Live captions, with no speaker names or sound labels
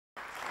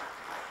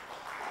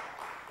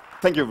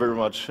Thank you very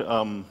much.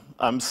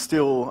 I'm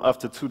still,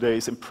 after 2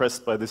 days,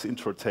 impressed by this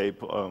intro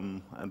tape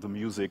and the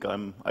music.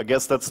 I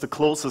guess that's the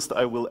closest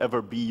I will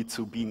ever be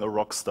to being a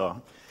rock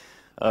star.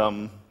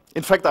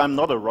 In fact, I'm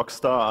not a rock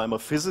star, I'm a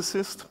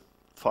physicist,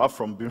 far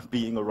from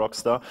being a rock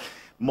star.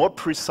 More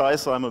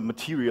precise, I'm a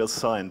material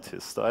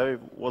scientist. I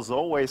was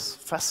always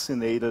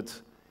fascinated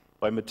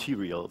by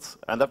materials,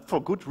 and that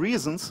for good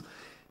reasons,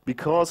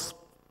 because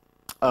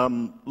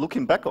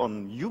looking back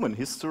on human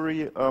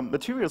history,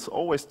 materials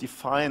always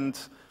defined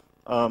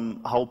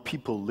how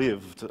people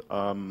lived.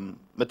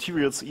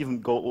 Materials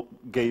even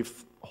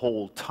gave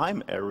whole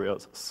time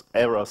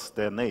eras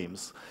their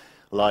names,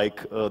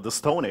 like the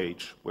Stone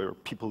Age, where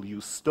people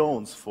used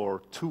stones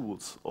for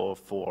tools or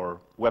for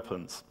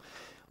weapons.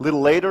 A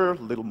little later, a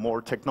little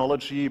more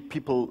technology,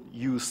 people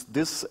used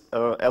this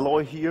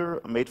alloy here,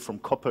 made from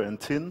copper and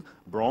tin,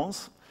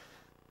 bronze.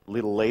 A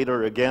little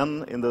later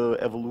again, in the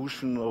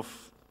evolution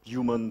of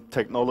human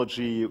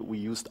technology, we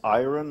used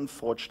iron,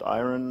 forged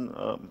iron,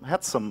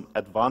 had some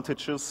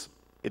advantages.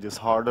 It is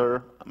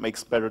harder,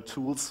 makes better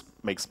tools,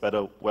 makes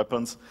better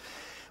weapons.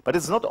 But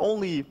it's not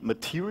only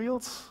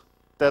materials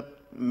that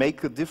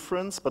make a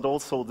difference, but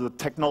also the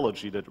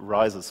technology that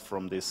rises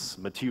from these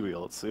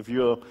materials. If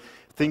you're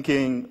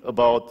thinking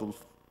about the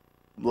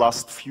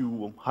last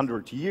few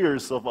hundred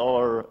years of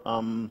our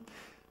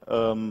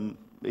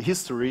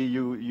history,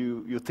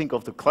 you think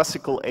of the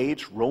classical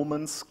age.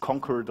 Romans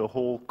conquered the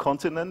whole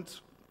continent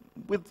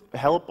with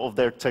help of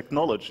their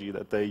technology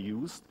that they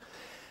used.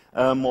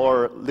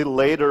 Or a little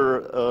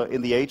later,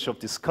 in the age of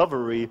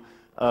discovery,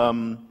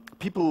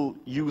 people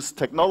used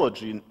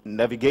technology,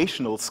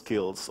 navigational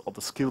skills, or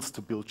the skills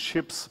to build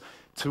ships,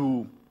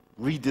 to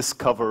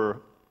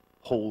rediscover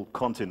whole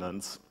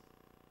continents.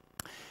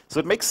 So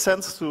it makes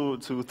sense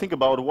to think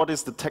about what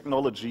is the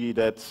technology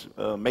that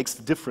makes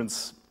the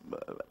difference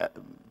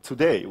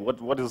today.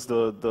 What is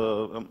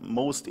the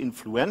most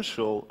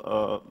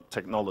influential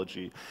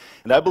technology?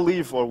 And I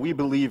believe, or we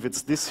believe,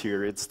 it's this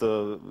here. It's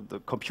the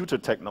computer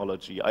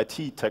technology,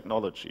 IT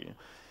technology.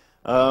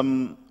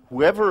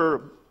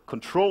 Whoever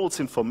controls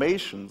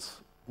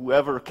informations,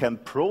 whoever can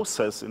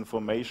process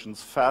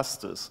informations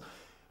fastest,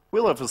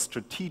 will have a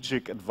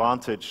strategic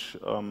advantage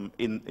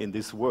in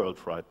this world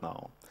right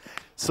now.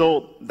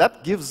 So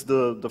that gives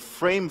the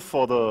frame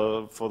for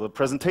the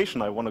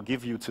presentation I want to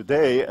give you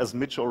today. As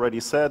Mitch already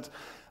said,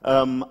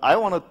 I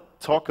want to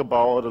talk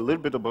about a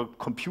little bit about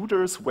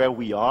computers, where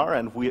we are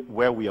and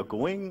where we are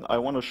going. I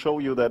want to show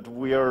you that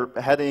we are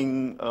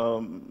heading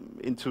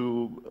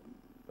into,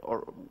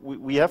 or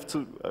we're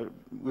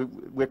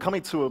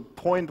coming to a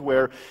point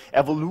where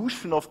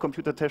evolution of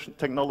computer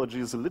technology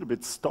is a little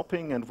bit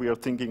stopping, and we are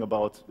thinking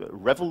about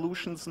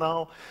revolutions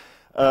now.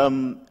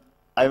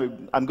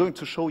 I'm going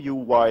to show you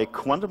why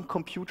quantum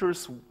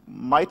computers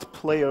might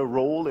play a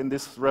role in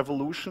this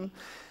revolution.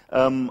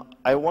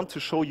 I want to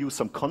show you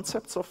some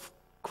concepts of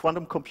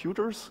quantum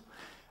computers.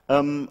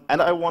 And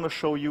I want to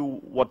show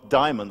you what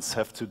diamonds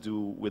have to do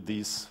with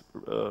these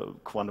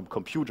quantum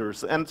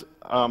computers. And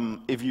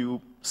if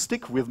you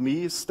stick with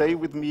me, stay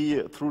with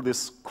me through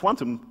this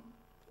quantum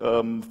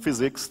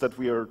physics that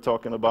we are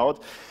talking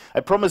about,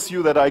 I promise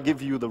you that I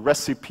give you the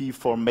recipe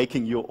for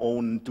making your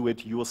own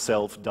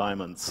do-it-yourself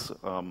diamonds.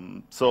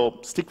 So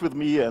stick with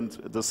me, and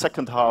the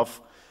second half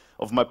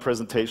of my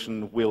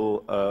presentation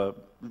will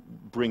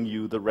bring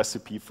you the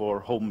recipe for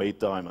homemade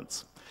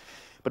diamonds.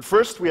 But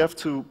first we have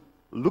to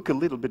look a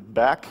little bit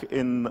back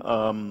in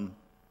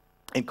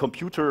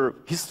computer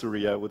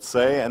history, I would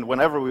say. And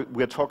whenever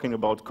we're talking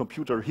about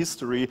computer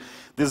history,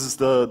 this is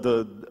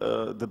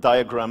the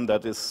diagram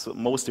that is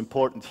most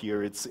important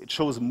here. It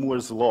shows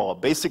Moore's law.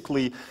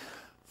 Basically,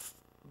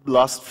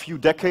 last few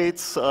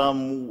decades,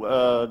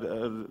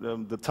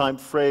 the time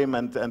frame,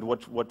 and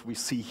what we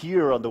see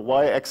here on the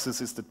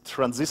y-axis is the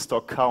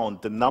transistor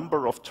count, the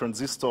number of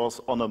transistors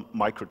on a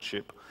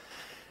microchip.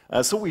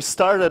 So we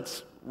started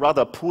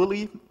rather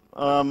poorly,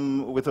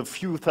 with a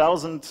few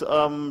thousand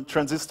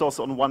transistors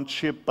on one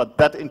chip, but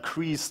that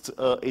increased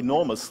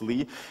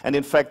enormously. And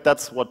in fact,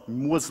 that's what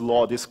Moore's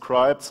law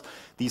describes.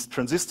 These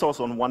transistors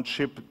on one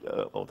chip,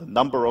 or the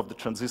number of the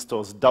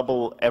transistors,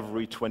 double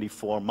every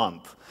 24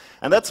 months.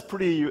 And that's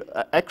pretty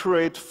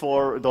accurate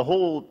for the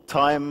whole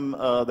time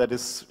that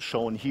is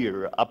shown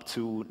here, up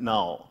to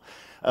now.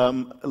 A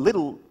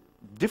little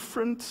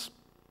different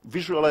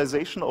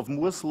visualization of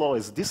Moore's law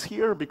is this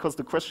here, because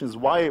the question is,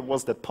 why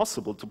was that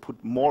possible to put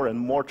more and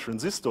more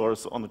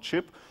transistors on a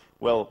chip?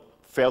 Well,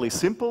 fairly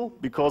simple,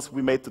 because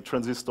we made the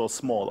transistor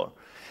smaller.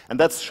 And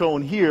that's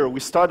shown here. We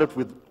started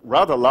with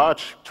rather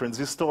large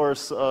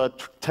transistors,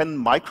 10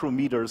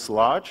 micrometers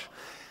large,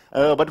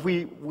 but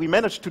we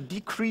managed to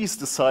decrease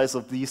the size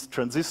of these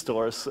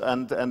transistors,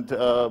 and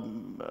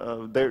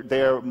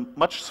they're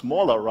much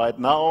smaller right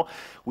now.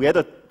 We had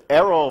an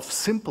era of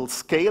simple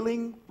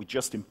scaling. We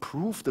just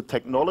improved the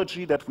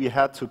technology that we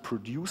had to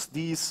produce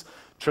these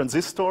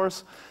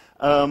transistors,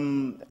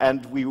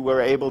 and we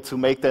were able to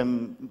make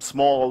them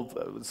small,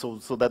 so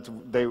that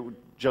they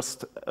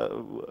just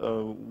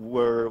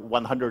were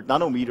 100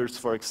 nanometers,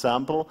 for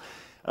example.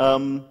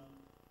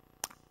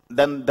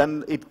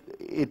 then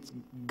it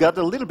got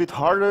a little bit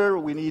harder.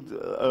 We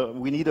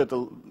needed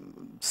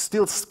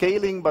still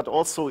scaling, but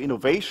also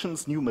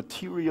innovations, new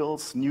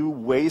materials, new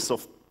ways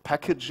of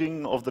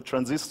packaging of the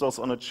transistors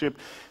on a chip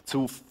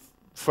to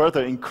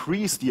further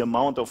increase the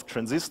amount of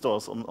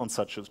transistors on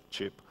such a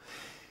chip.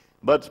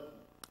 But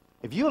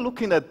if you're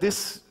looking at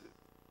this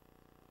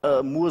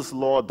Moore's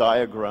law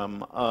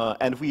diagram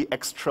and we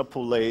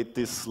extrapolate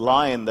this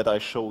line that I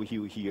show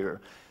you here,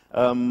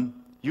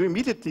 you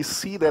immediately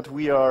see that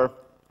we are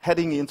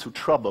heading into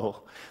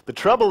trouble. The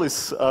trouble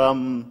is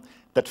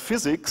that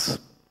physics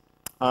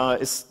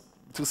is,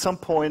 to some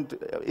point,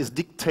 is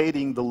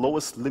dictating the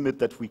lowest limit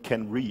that we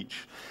can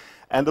reach.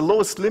 And the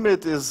lowest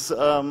limit is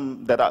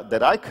that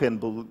I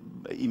can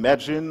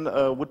imagine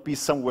would be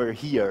somewhere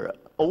here,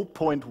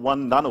 0.1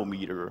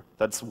 nanometer.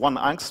 That's 1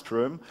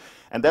 angstrom,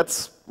 and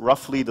that's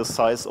roughly the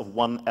size of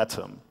 1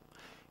 atom.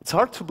 It's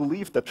hard to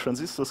believe that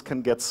transistors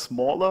can get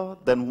smaller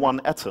than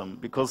 1 atom,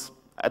 because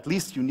at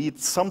least you need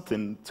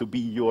something to be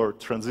your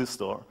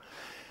transistor.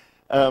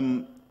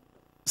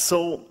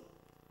 So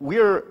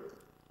we're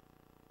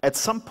at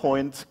some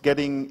point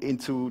getting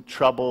into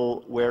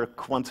trouble where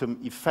quantum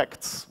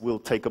effects will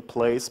take a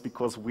place,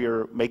 because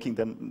we're making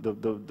them,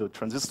 the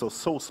transistors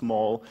so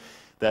small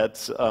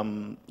that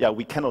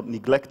we cannot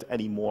neglect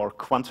any more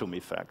quantum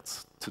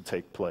effects to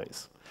take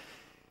place.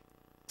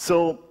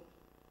 So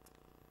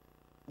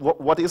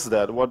what is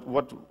that?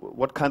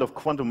 What kind of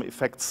quantum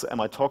effects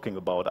am I talking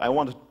about? I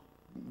want to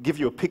give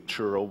you a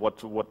picture of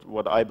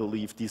what I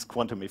believe these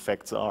quantum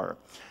effects are.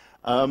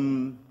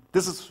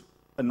 This is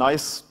a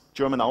nice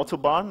German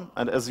Autobahn,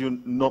 and as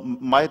you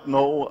might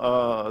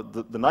know,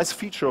 the nice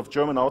feature of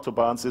German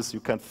Autobahns is you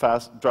can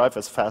drive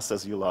as fast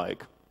as you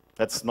like.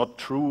 That's not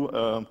true.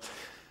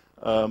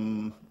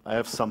 I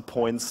have some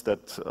points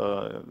that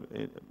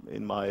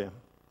in my...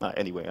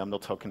 anyway, I'm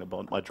not talking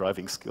about my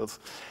driving skills.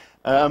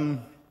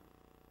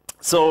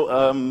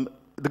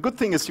 The good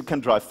thing is you can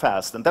drive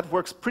fast, and that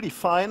works pretty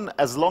fine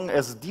as long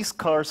as these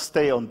cars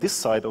stay on this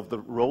side of the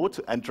road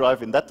and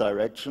drive in that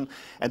direction,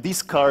 and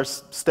these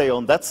cars stay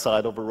on that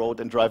side of the road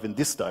and drive in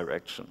this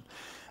direction.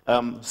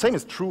 Same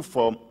is true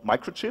for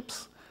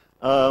microchips.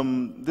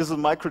 This is a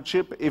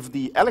microchip. If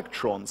the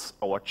electrons,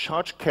 our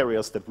charge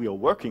carriers that we are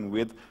working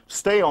with,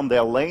 stay on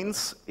their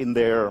lanes in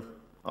their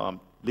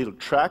little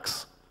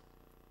tracks,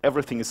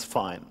 everything is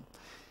fine.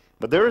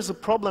 But there is a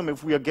problem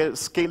if we are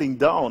scaling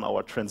down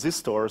our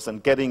transistors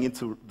and getting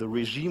into the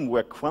regime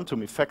where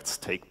quantum effects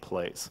take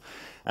place.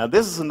 And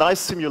this is a nice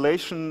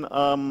simulation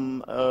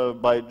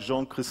by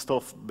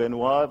Jean-Christophe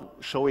Benoit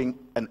showing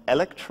an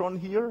electron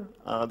here.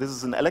 This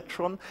is an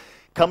electron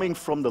coming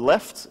from the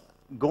left,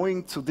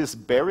 going to this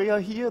barrier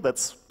here,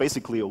 that's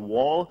basically a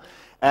wall,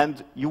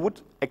 and you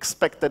would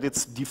expect that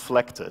it's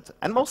deflected.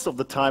 And most of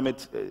the time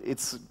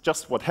it's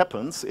just what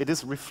happens. It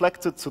is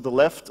reflected to the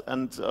left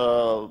and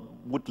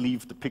would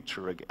leave the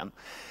picture again.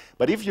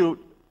 But if you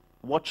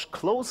watch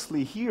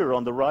closely here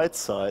on the right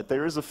side,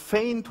 there is a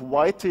faint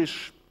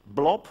whitish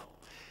blob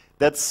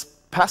that's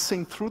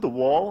passing through the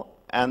wall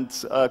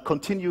and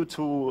continue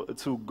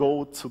to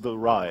go to the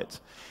right.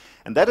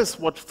 And that is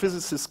what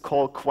physicists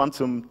call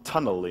quantum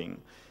tunneling.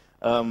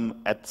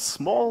 At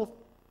small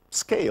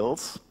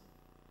scales,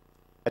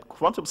 at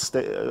quantum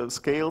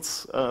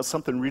scales,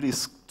 something really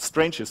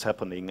strange is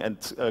happening,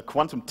 and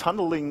quantum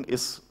tunneling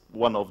is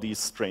one of these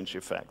strange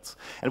effects.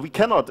 And we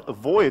cannot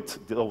avoid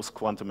those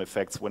quantum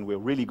effects when we're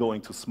really going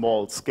to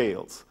small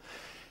scales.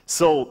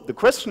 So the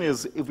question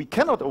is, if we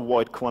cannot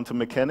avoid quantum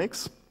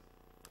mechanics,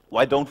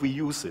 why don't we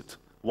use it?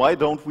 Why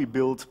don't we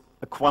build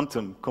a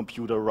quantum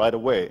computer right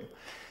away?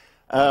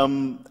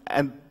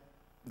 And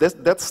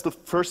that's the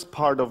first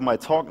part of my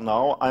talk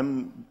now.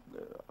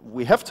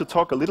 We have to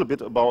talk a little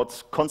bit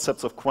about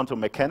concepts of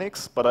quantum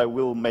mechanics, but I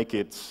will make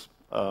it,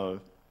 I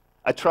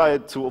try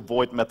to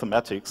avoid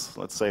mathematics,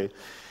 let's say.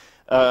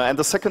 And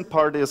the second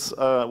part is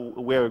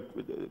we're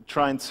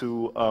trying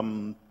to,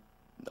 I'm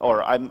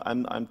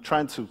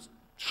trying to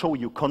show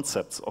you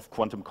concepts of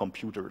quantum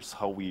computers,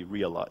 how we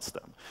realize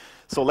them.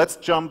 So let's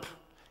jump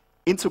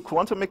into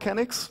quantum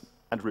mechanics,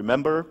 and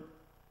remember,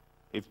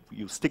 if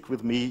you stick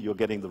with me, you're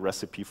getting the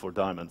recipe for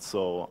diamonds,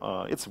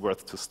 so it's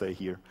worth to stay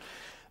here.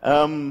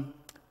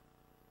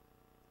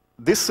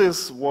 This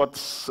is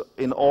what's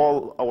in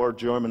all our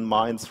German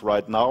minds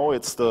right now.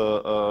 It's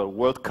the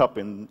World Cup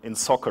in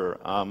soccer.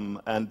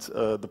 And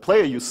the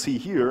player you see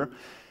here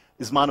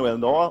is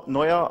Manuel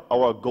Neuer,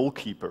 our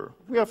goalkeeper.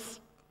 We have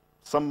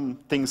some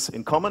things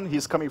in common.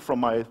 He's coming from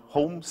my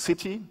home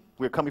city.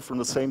 We're coming from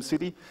the same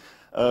city.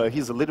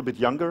 He's a little bit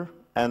younger,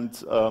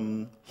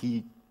 and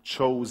he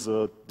chose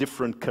a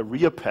different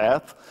career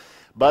path.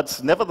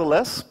 But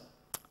nevertheless,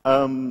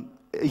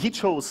 he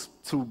chose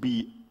to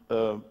be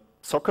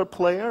soccer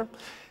player,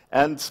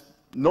 and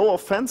no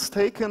offense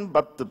taken,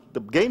 but the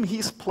game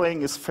he's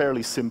playing is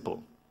fairly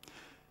simple.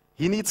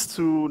 He needs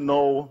to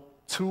know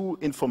two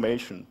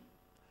information.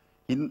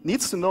 He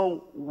needs to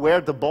know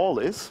where the ball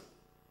is,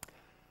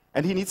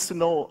 and he needs to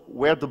know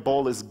where the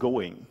ball is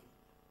going.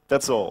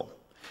 That's all.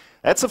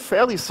 That's a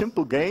fairly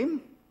simple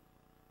game.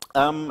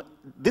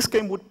 this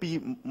game would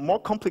be more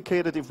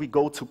complicated if we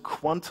go to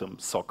quantum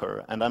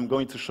soccer, and I'm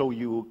going to show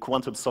you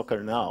quantum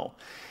soccer now.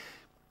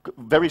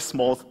 Very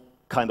small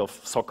kind of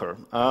soccer.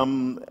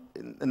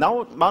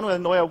 Now Manuel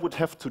Neuer would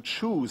have to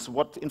choose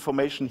what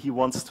information he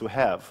wants to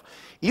have.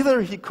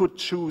 Either he could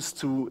choose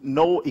to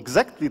know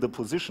exactly the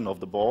position of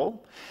the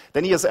ball,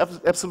 then he has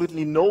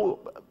absolutely no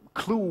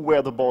clue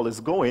where the ball is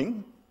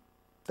going.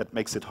 That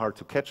makes it hard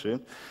to catch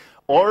it.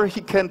 Or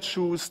he can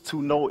choose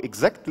to know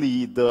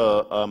exactly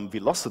the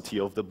velocity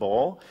of the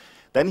ball,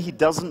 then he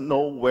doesn't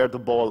know where the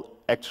ball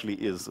actually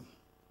is.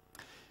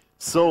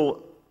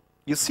 So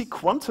you see,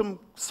 quantum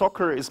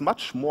soccer is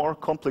much more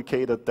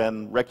complicated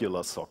than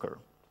regular soccer.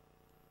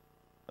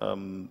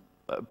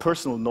 A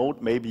personal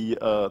note, maybe,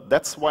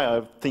 that's why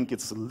I think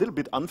it's a little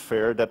bit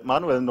unfair that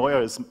Manuel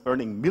Neuer is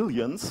earning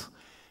millions,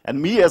 and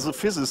me as a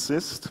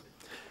physicist,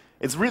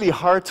 it's really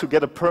hard to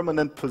get a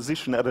permanent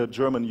position at a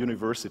German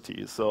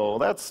university. So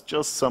that's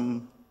just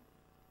some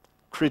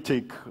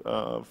critique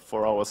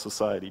for our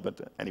society, but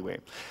anyway.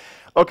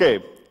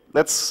 Okay,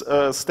 let's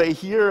stay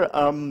here.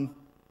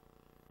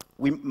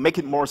 We make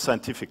it more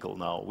scientific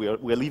now.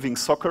 We're leaving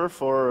soccer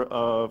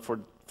for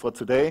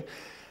today.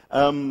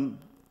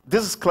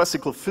 This is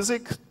classical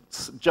physics,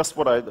 just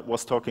what I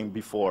was talking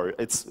before.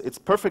 It's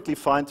perfectly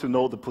fine to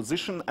know the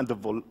position and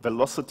the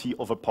velocity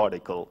of a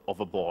particle, of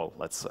a ball,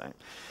 let's say.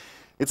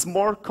 It's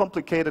more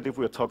complicated if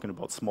we're talking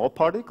about small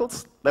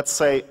particles, let's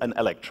say an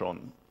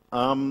electron.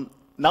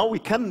 Now we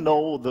can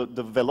know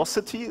the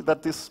velocity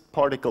that this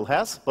particle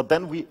has, but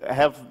then we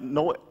have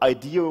no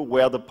idea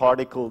where the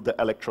particle, the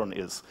electron,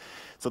 is.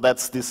 So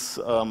that's this,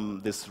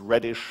 this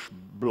reddish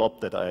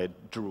blob that I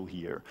drew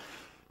here.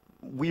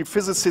 We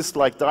physicists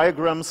like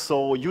diagrams,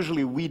 so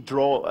usually we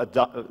draw a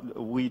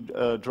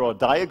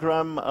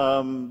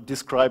diagram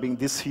describing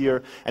this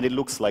here, and it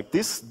looks like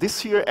this. This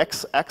here,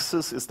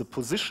 x-axis, is the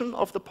position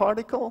of the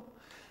particle,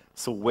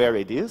 so where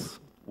it is.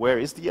 Where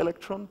is the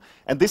electron?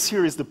 And this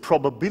here is the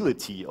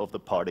probability of the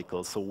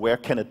particle, so where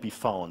can it be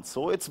found?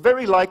 So it's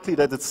very likely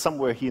that it's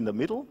somewhere here in the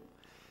middle,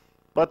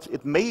 but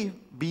it may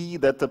be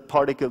that the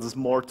particle is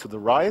more to the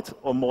right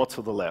or more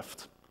to the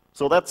left.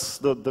 So that's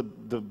the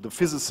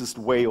physicist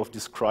way of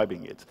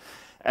describing it.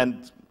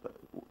 And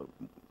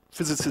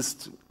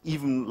physicists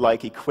even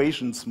like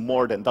equations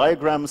more than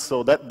diagrams,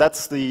 so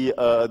that's the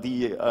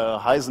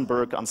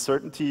Heisenberg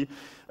uncertainty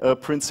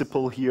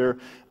principle here.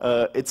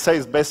 It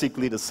says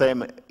basically the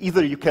same.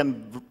 Either you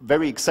can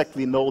very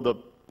exactly know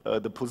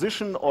the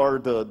position or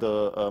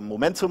the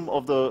momentum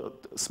of the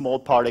small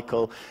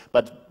particle,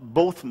 but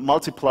both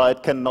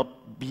multiplied cannot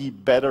be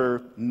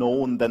better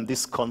known than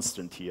this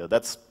constant here.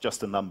 That's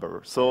just a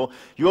number. So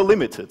you're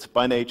limited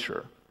by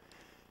nature.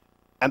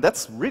 And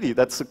that's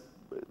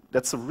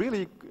a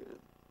really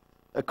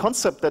a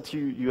concept that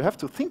you have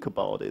to think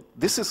about it.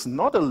 This is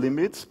not a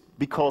limit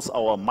because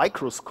our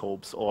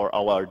microscopes or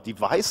our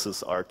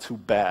devices are too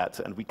bad,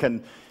 and we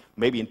can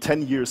maybe in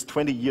 10 years,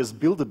 20 years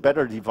build a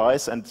better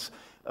device and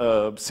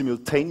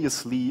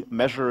simultaneously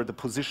measure the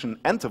position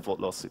and the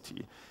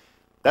velocity.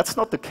 That's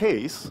not the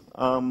case.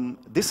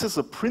 This is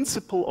a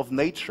principle of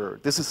nature.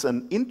 This is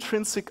an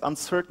intrinsic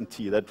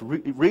uncertainty that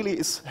really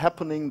is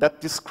happening,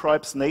 that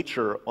describes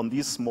nature on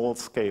these small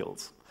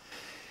scales.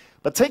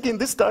 But taking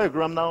this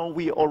diagram now,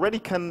 we already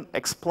can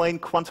explain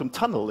quantum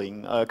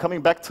tunneling.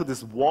 Coming back to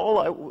this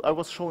wall I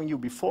was showing you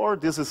before,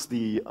 this is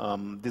the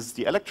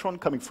electron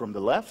coming from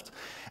the left,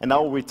 and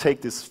now we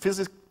take this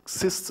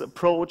physicist's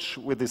approach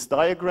with this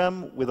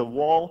diagram, with a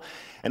wall,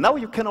 and now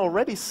you can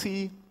already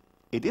see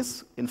it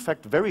is, in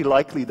fact, very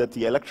likely that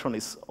the electron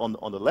is on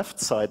the left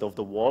side of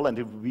the wall and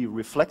it will be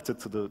reflected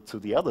to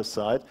the other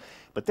side.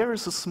 But there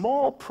is a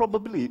small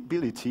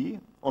probability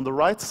on the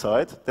right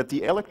side that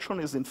the electron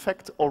is, in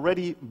fact,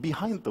 already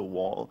behind the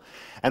wall.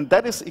 And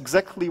that is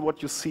exactly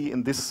what you see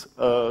in this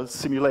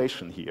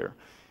simulation here.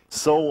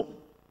 So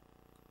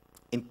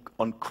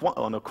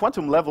on a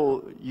quantum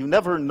level, you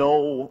never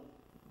know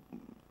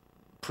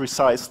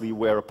precisely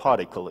where a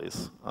particle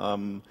is.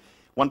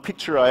 One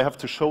picture I have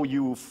to show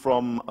you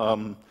from,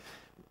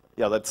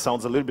 yeah, that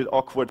sounds a little bit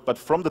awkward, but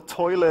from the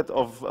toilet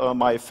of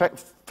my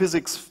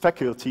physics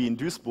faculty in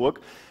Duisburg,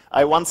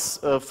 I once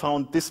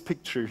found this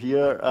picture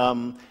here.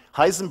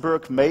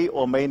 Heisenberg may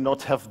or may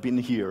not have been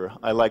here.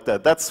 I like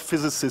that. That's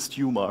physicist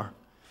humor.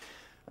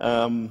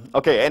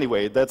 Okay,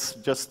 anyway, that's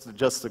just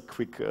a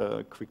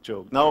quick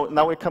joke.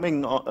 Now we're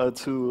coming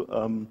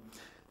to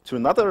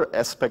another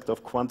aspect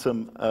of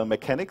quantum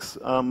mechanics.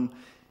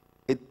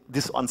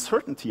 This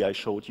uncertainty I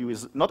showed you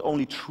is not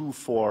only true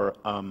for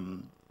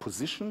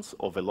positions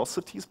or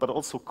velocities, but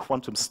also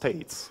quantum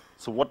states.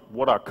 So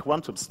what are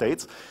quantum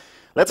states?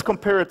 Let's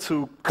compare it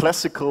to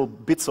classical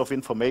bits of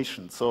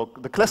information. So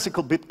the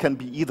classical bit can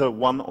be either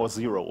 1 or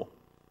 0,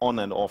 on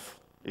and off,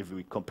 if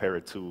we compare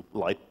it to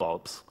light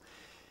bulbs.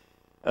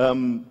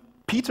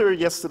 Peter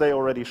yesterday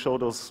already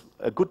showed us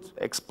a good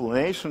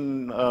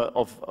explanation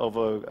of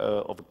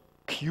a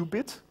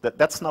qubit.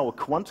 That's now a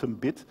quantum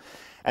bit.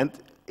 And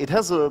it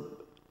has an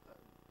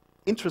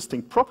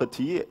interesting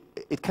property.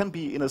 it can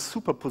be in a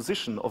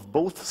superposition of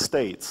both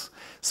states.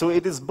 So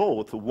it is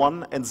both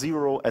 1 and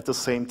 0 at the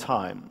same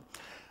time.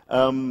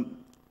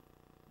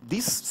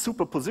 These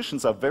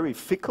superpositions are very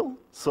fickle,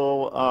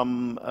 so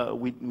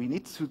we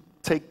need to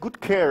take good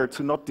care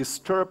to not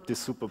disturb this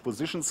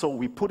superposition, so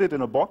we put it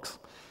in a box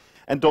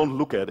and don't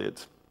look at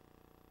it.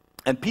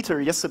 And Peter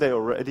yesterday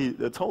already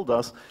told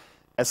us,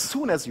 as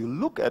soon as you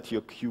look at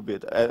your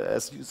qubit,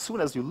 as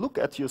soon as you look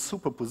at your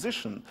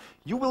superposition,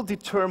 you will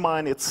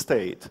determine its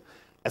state.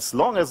 As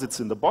long as it's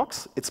in the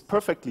box, it's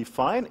perfectly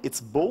fine. It's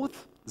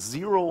both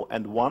 0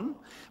 and 1,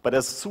 but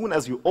as soon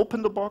as you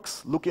open the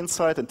box, look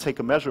inside and take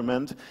a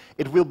measurement,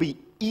 it will be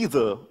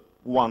either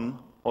 1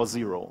 or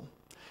 0.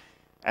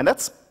 And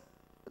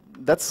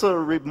that's a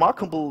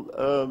remarkable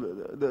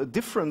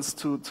difference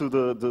to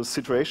the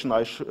situation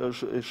I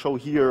show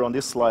here on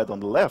this slide on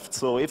the left.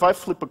 So if I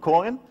flip a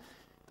coin,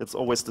 that's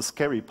always the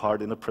scary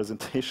part in a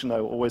presentation.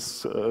 I'm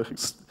always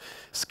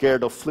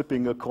scared of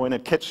flipping a coin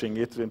and catching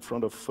it in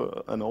front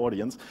of an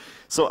audience.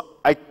 So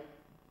I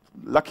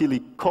luckily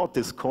caught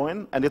this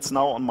coin, and it's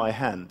now on my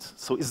hand.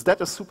 So is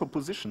that a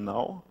superposition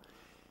now?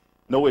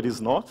 No, it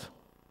is not.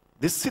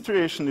 This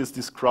situation is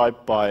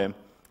described by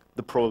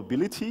the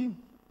probability.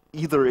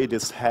 Either it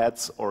is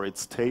heads or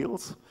it's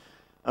tails,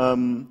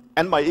 and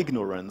my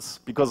ignorance,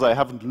 because I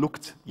haven't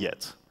looked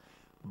yet.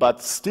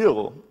 But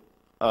still,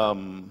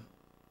 the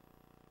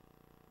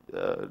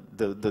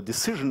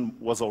decision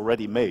was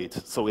already made,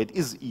 so it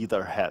is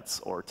either heads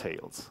or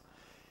tails.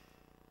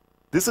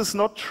 This is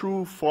not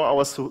true for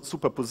our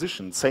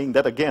superposition. Saying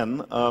that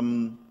again,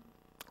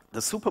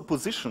 the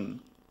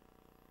superposition,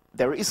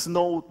 there is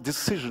no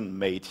decision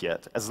made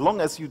yet. As long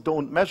as you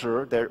don't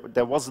measure,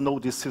 there was no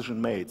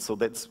decision made. So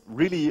that's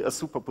really a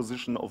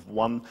superposition of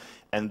 1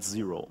 and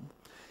 0.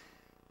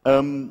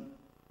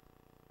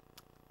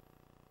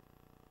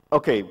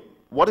 Okay,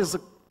 what is a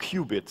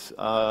qubit?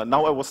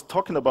 Now I was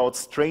talking about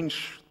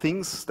strange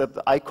things that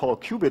I call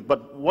qubit,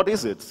 but what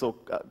is it? So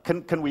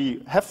can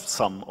we have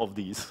some of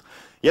these?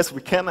 Yes,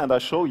 we can, and I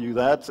show you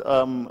that.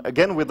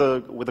 Again, with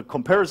a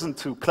comparison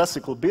to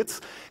classical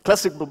bits.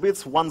 Classical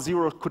bits, 1,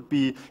 0, could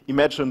be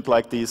imagined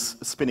like these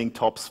spinning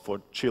tops for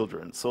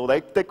children. So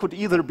they could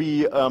either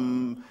be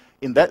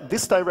in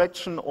this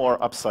direction or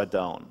upside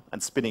down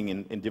and spinning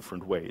in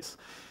different ways.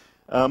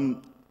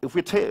 If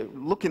we're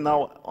looking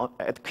now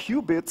at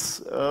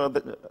qubits,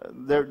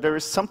 there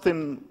is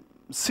something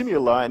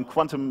similar in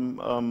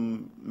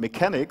quantum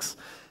mechanics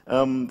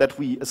that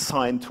we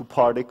assign to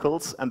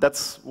particles, and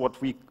that's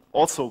what we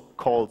also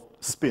called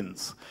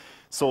spins.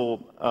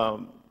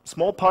 So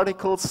small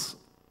particles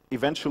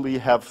eventually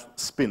have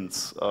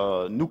spins.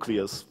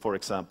 Nucleus, for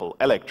example,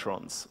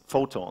 electrons,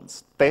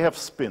 photons, they have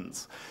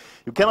spins.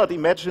 You cannot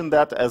imagine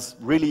that as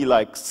really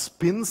like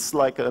spins,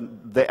 like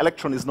the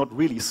electron is not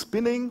really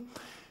spinning,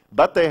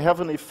 but they have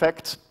an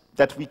effect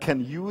that we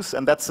can use,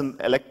 and that's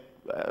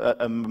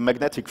a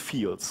magnetic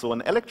field. So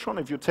an electron,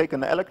 if you take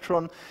an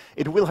electron,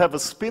 it will have a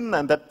spin,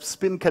 and that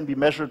spin can be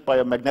measured by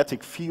a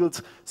magnetic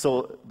field,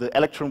 so the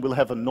electron will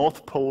have a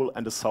north pole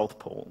and a south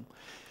pole.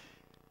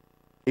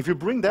 If you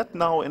bring that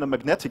now in a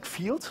magnetic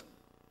field,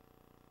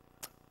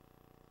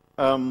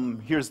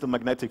 here's the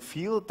magnetic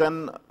field,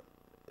 then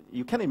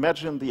you can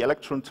imagine the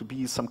electron to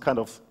be some kind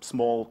of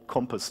small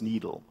compass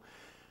needle.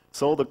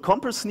 So the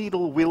compass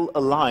needle will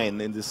align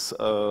in this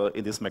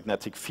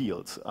magnetic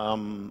field.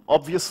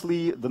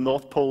 Obviously, the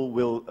north pole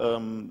will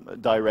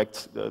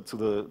direct to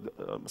the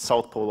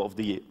south pole of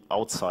the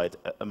outside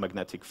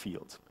magnetic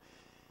field.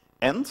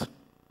 And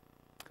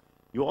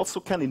you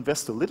also can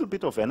invest a little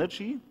bit of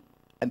energy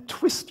and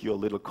twist your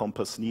little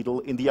compass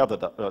needle in the other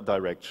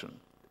direction.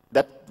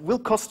 That will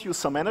cost you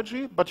some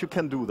energy, but you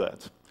can do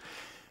that.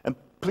 And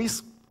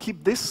please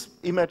keep this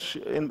image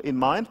in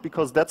mind,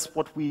 because that's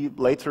what we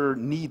later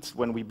need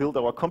when we build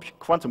our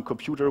quantum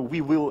computer.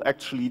 We will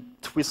actually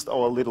twist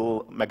our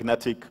little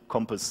magnetic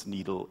compass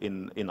needle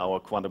in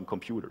our quantum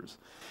computers.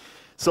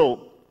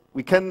 So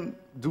we can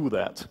do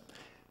that.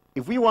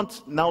 If we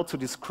want now to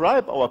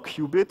describe our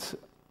qubit,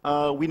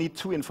 we need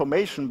two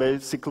information,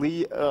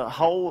 basically.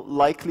 How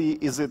likely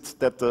is it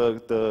that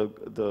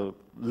the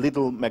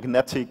little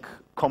magnetic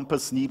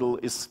compass needle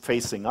is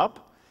facing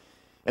up?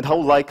 And how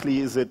likely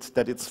is it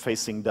that it's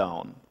facing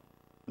down?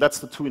 That's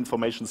the two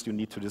informations you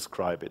need to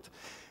describe it.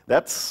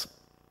 That's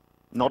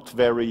not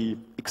very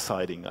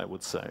exciting, I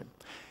would say.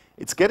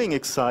 It's getting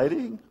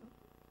exciting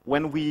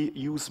when we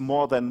use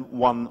more than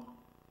one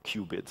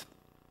qubit.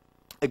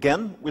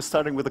 Again, we're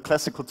starting with a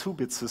classical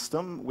 2-bit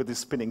system with these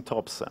spinning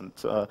tops. And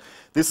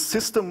this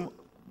system,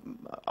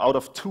 out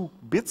of 2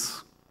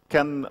 bits,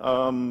 can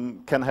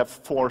have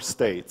 4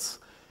 states.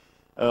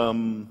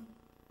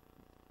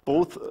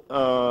 Both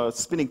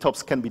spinning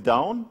tops can be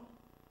down,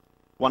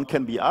 one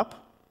can be up,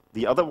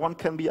 the other one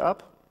can be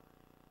up,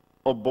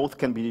 or both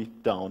can be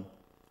down,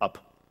 up.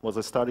 Was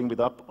I starting with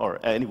up? Or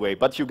anyway,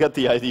 but you get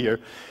the idea.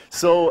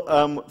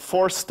 So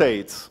 4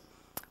 states.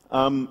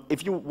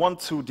 If you want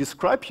to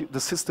describe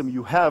the system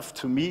you have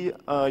to me,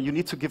 you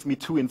need to give me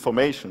 2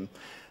 information.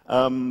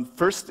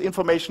 First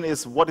information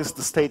is what is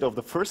the state of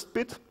the first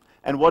bit,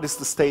 and what is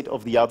the state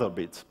of the other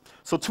bit.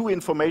 So two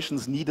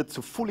informations needed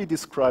to fully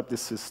describe the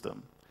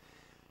system.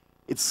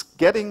 It's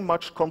getting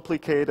much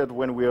complicated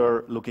when we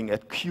are looking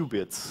at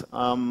qubits.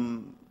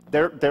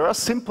 There are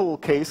simple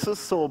cases,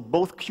 so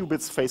both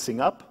qubits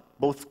facing up,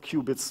 both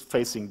qubits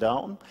facing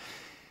down.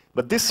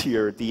 But this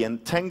here, the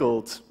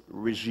entangled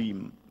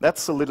regime,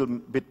 that's a little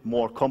bit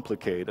more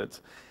complicated.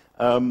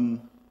 And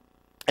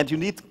you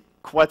need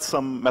quite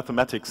some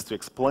mathematics to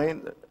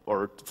explain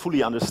or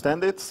fully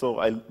understand it,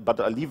 but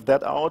I leave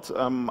that out.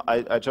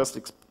 I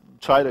just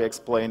try to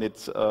explain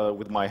it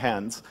with my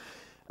hands.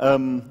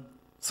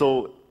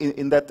 So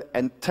in that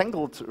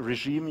entangled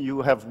regime,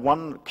 you have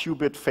one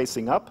qubit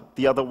facing up,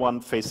 the other one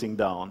facing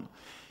down.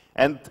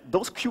 And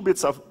those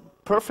qubits are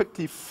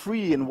perfectly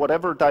free in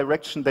whatever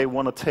direction they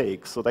want to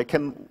take. So they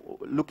can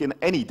look in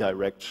any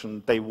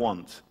direction they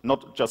want,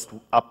 not just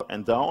up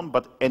and down,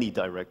 but any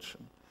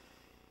direction.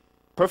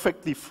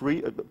 Perfectly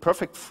free,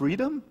 perfect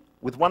freedom,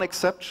 with one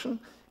exception.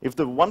 If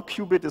the one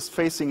qubit is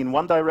facing in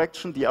one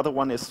direction, the other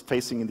one is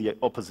facing in the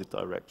opposite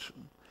direction.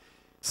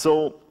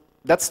 So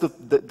that's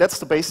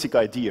the basic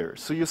idea.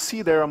 So you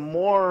see there are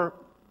more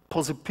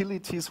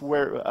possibilities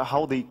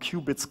how the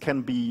qubits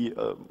can be,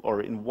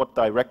 or in what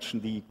direction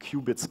the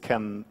qubits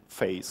can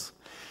face.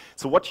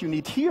 So what you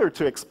need here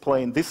to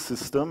explain this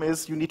system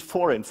is you need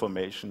 4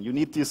 information. You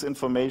need this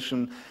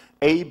information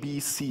A, B,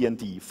 C, and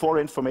D, 4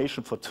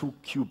 information for 2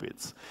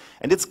 qubits.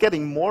 And it's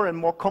getting more and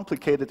more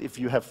complicated if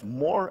you have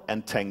more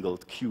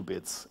entangled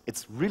qubits.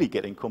 It's really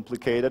getting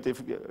complicated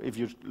if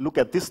you look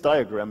at this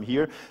diagram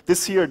here.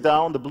 This here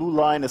down, the blue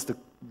line is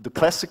the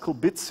classical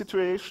bit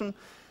situation,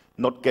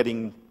 not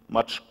getting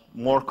much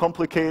more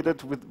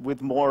complicated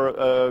with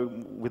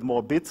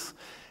more bits.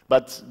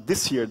 But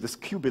this here, this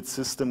qubit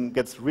system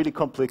gets really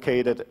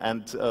complicated,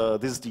 and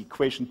this is the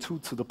equation 2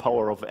 to the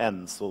power of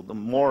n. So the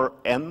more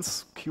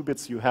n's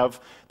qubits you have,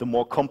 the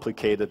more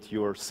complicated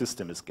your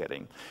system is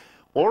getting.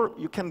 Or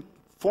you can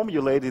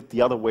formulate it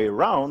the other way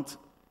around.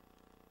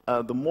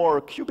 The more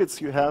qubits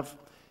you have,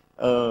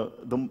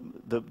 the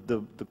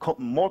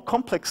more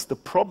complex the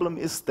problem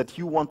is that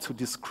you want to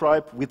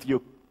describe with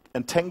your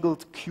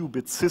entangled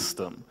qubit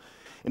system.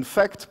 In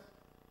fact,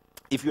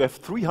 if you have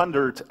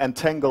 300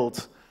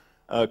 entangled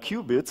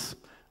qubits,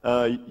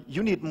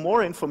 you need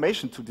more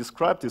information to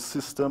describe this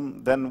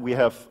system than we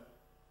have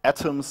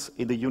atoms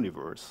in the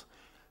universe.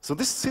 So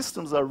these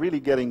systems are really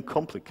getting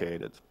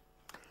complicated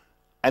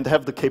and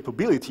have the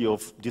capability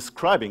of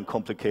describing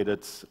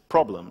complicated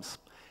problems.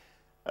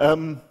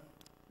 One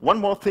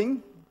more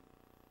thing.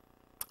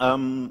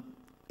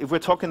 If we're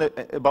talking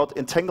about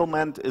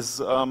entanglement,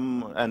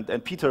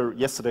 and Peter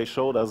yesterday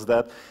showed us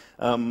that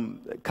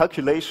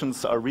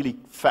calculations are really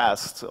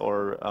fast,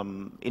 or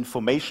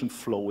information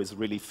flow is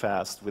really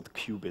fast with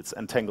qubits,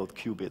 entangled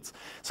qubits.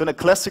 So in a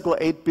classical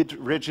 8-bit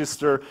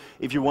register,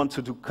 if you want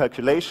to do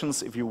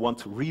calculations, if you want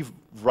to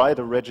rewrite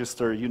a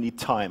register, you need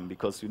time,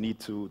 because you need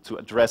to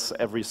address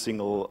every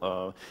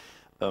single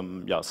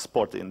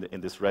spot in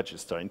this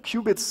register. In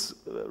qubits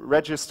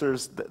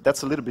registers,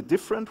 that's a little bit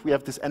different. We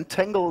have this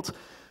entangled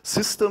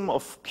system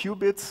of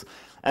qubits,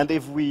 and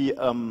if we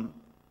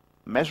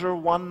measure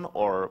one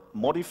or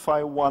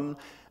modify one,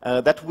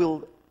 that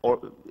will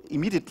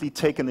immediately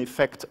take an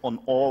effect on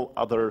all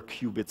other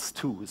qubits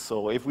too.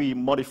 So if we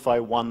modify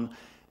one,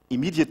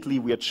 immediately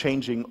we are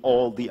changing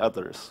all the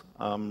others.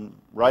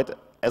 Right?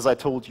 As I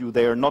told you,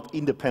 they are not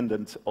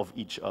independent of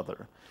each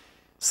other.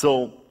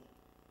 So,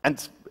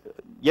 and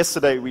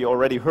yesterday we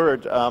already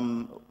heard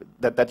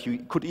that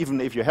you could, even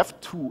if you have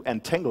 2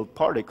 entangled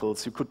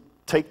particles, you could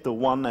take the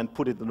one and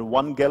put it in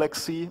one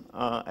galaxy,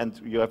 and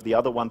you have the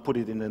other one, put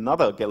it in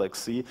another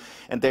galaxy,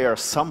 and they are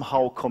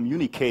somehow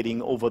communicating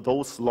over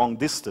those long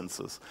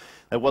distances.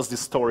 There was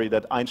this story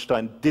that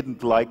Einstein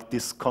didn't like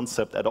this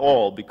concept at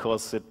all,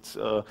 because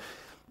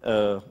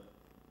there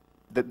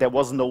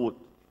was no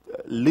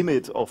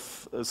limit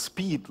of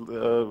speed,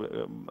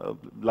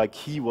 like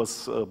he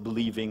was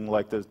believing,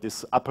 like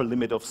this upper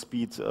limit of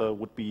speed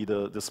would be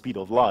the speed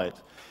of light.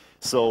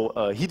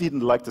 So he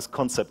didn't like this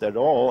concept at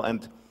all,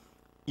 and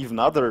even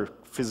other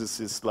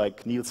physicists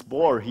like Niels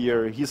Bohr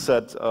here, he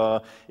said,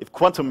 if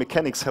quantum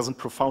mechanics hasn't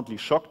profoundly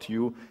shocked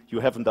you, you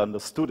haven't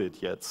understood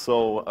it yet.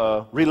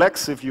 So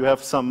relax if you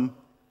have some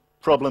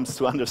problems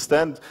to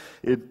understand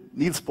it.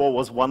 Niels Bohr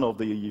was one of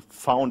the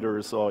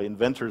founders or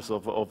inventors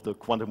of the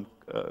quantum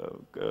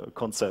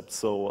concept.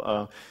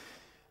 So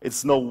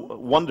it's no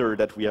wonder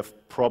that we have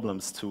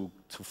problems to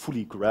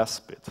fully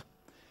grasp it.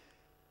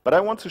 But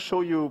I want to show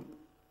you,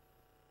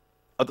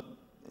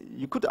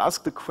 you could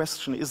ask the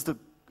question,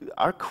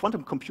 are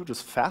quantum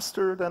computers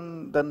faster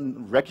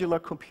than regular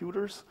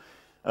computers?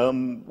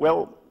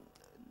 Well,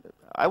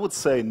 I would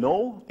say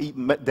no.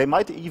 They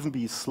might even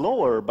be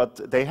slower,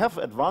 but they have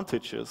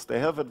advantages. They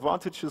have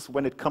advantages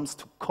when it comes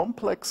to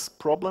complex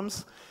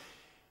problems,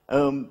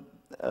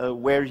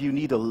 where you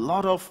need a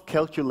lot of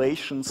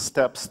calculation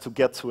steps to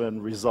get to a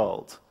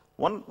result.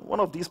 One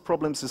of these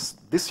problems is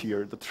this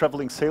here, the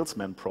traveling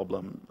salesman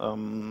problem.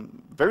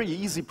 Very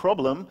easy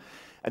problem.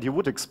 And you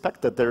would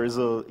expect that there is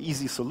an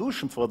easy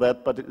solution for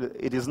that, but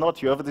it is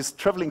not. You have this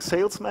traveling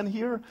salesman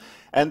here,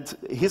 and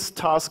his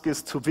task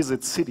is to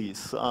visit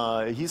cities.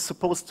 He's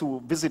supposed to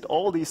visit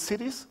all these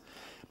cities,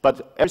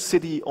 but every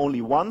city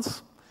only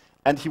once,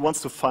 and he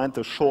wants to find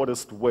the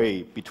shortest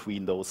way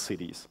between those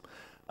cities.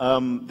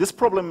 This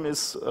problem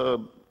is,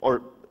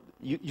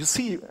 you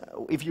see,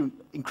 if you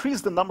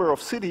increase the number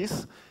of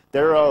cities,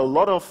 there are a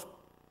lot of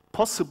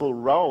possible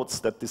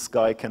routes that this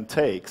guy can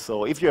take.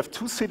 So if you have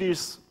 2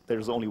 cities,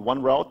 there's only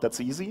 1 route,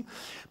 that's easy.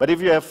 But if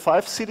you have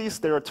 5 cities,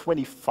 there are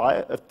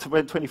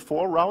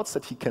 24 routes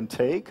that he can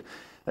take.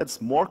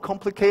 That's more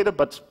complicated,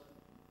 but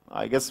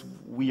I guess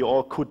we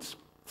all could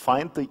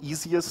find the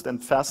easiest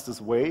and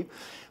fastest way.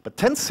 But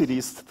 10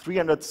 cities,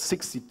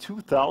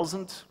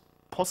 362,000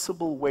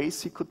 possible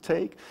ways he could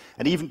take.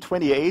 And even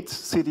 28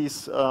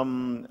 cities,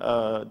 10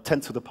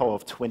 to the power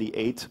of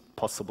 28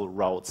 possible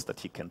routes that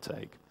he can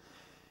take.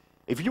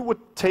 If you would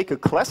take a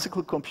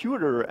classical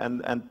computer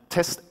and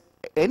test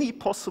any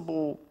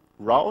possible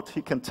route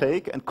he can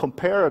take and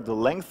compare the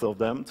length of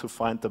them to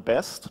find the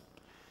best,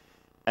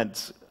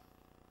 and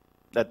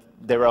that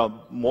there are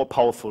more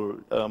powerful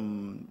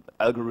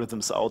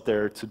algorithms out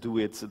there to do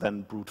it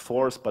than brute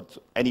force, but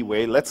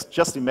anyway, let's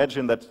just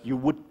imagine that you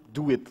would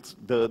do it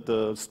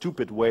the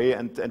stupid way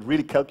and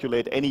really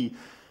calculate any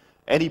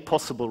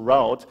possible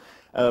route.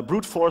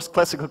 Brute force,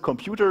 classical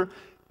computer,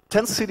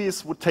 10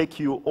 cities would take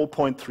you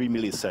 0.3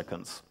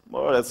 milliseconds.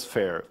 Well, that's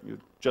fair. You're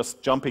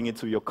just jumping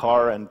into your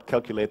car and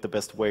calculate the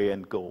best way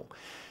and go.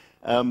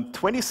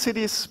 20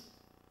 cities,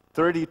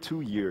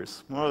 32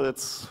 years. Well,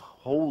 that's a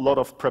whole lot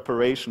of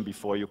preparation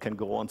before you can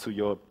go on to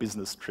your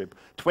business trip.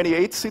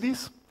 28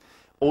 cities,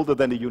 older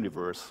than the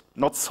universe.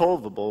 Not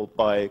solvable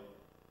by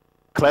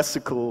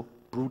classical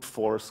brute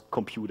force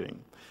computing.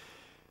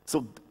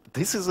 So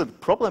this is a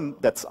problem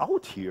that's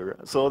out here.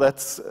 So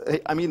that's,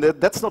 I mean,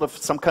 that's not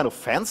some kind of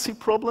fancy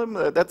problem.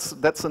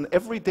 That's an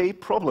everyday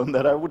problem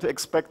that I would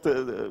expect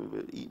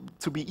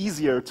to be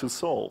easier to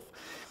solve.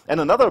 And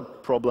another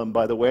problem,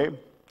 by the way,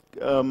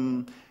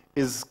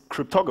 is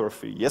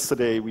cryptography.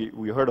 Yesterday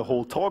we heard a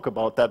whole talk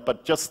about that,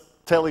 but just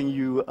telling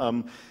you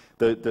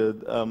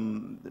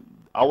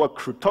our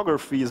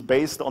cryptography is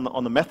based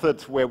on a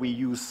method where we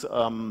use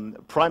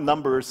prime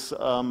numbers,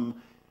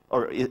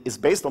 or is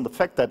based on the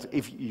fact that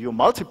if you're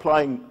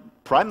multiplying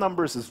prime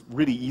numbers is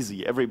really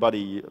easy.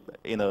 Everybody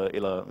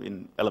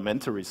in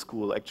elementary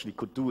school actually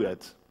could do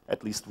it,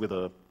 at least with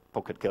a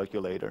pocket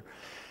calculator.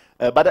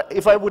 But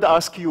if I would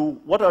ask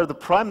you, what are the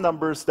prime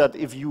numbers that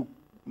if you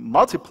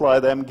multiply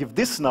them, give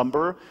this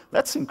number,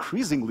 that's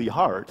increasingly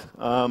hard.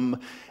 And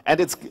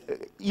it's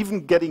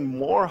even getting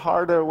more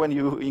harder when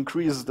you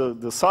increase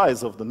the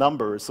size of the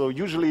number. So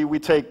usually we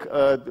take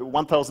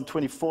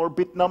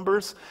 1024-bit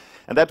numbers,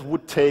 and that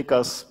would take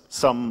us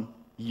some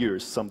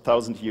years, some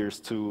 1,000 years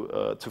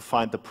to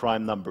find the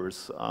prime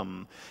numbers.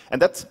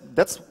 And that's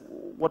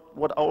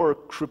what our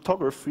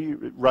cryptography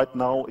right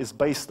now is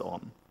based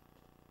on.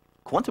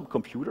 Quantum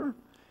computer,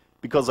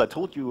 because I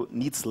told you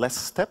needs less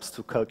steps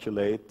to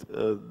calculate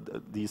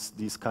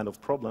these kind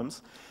of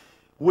problems,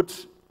 would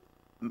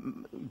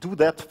do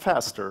that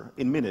faster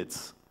in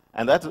minutes.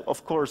 And that,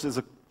 of course,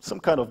 is some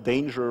kind of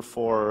danger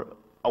for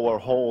our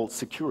whole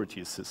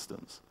security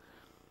systems.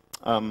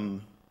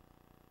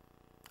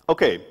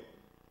 Okay,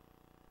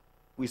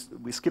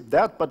 we skipped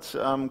that, but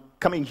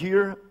coming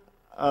here,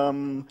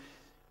 I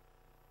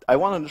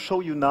want to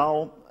show you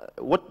now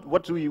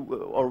what do we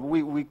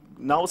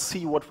now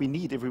see what we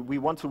need. If we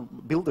want to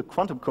build the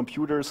quantum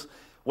computers,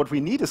 what we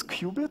need is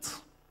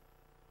qubits.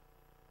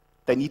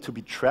 They need to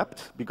be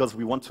trapped because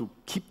we want to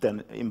keep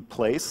them in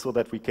place so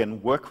that we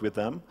can work with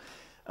them.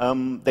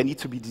 They need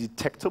to be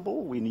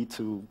detectable. We need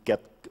to get,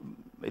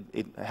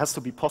 it has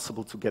to be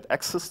possible to get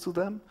access to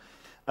them.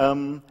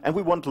 And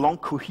we want long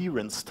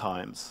coherence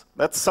times.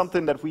 That's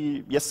something that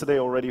we yesterday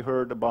already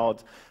heard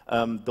about,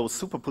 those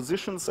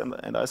superpositions,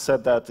 and I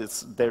said that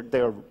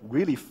they're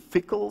really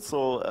fickle,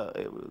 so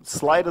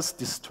slightest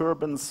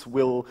disturbance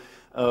will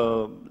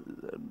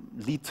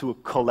lead to a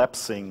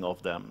collapsing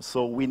of them.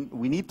 So we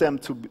need them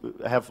to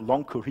have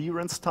long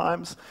coherence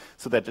times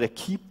so that they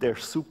keep their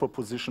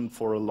superposition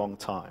for a long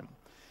time.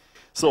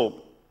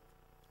 So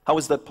how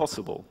is that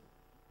possible?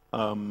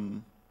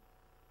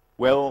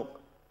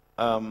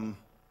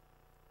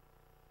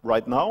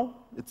 Right now,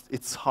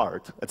 it's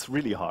hard. It's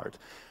really hard.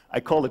 I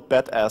call it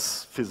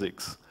badass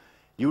physics.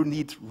 You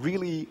need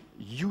really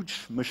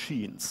huge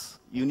machines.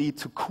 You need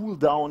to cool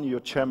down your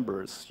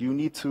chambers. You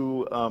need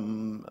to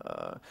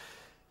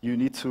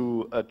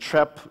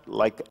trap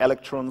like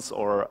electrons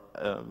or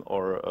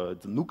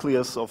the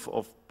nucleus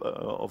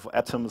of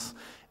atoms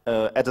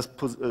at a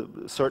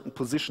certain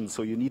position.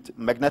 So you need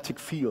magnetic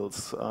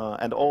fields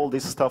and all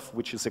this stuff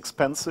which is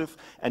expensive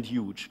and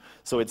huge.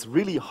 So it's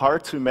really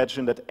hard to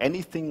imagine that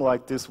anything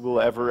like this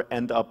will ever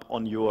end up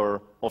on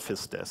your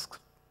office desk,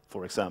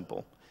 for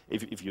example,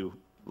 if you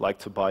like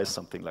to buy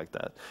something like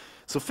that.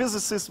 So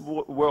physicists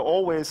were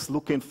always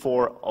looking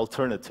for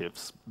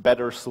alternatives,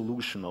 better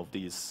solution of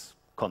these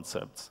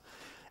concepts.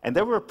 And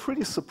they were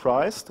pretty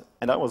surprised,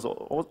 and I was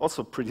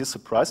also pretty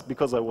surprised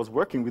because I was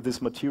working with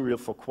this material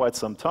for quite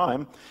some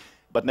time,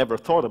 but never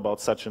thought about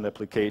such an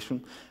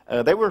application.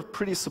 They were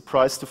pretty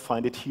surprised to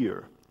find it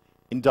here,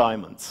 in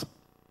diamonds.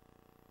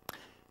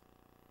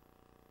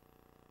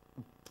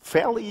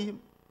 Fairly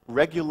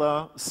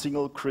regular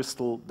single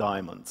crystal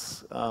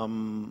diamonds.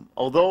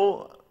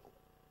 Although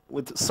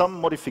with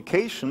some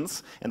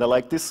modifications, and I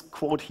like this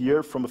quote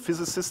here from a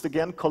physicist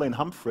again, Colin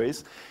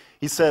Humphreys.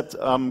 He said,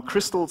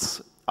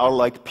 crystals are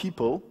like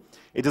people.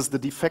 It is the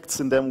defects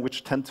in them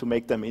which tend to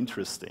make them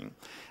interesting.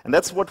 And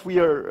that's what we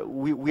are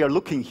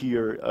looking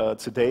here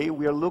today.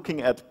 We are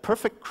looking at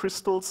perfect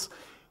crystals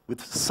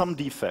with some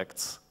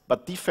defects,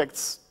 but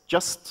defects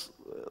just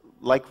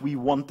like we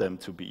want them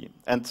to be.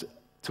 And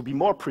to be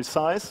more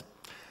precise,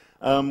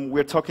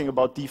 we're talking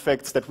about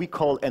defects that we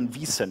call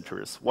NV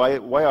centers. Why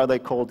are they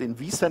called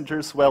NV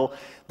centers? Well,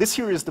 this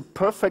here is the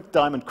perfect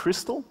diamond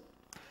crystal.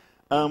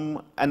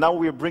 And now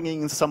we're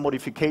bringing in some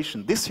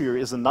modification. This here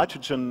is a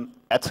nitrogen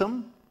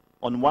atom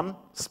on one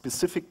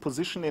specific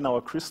position in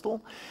our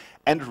crystal.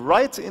 And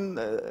right in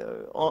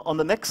on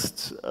the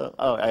next,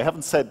 I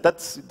haven't said,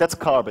 that's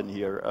carbon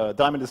here.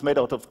 Diamond is made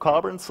out of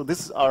carbon, so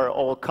these are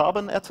all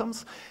carbon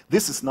atoms.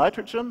 This is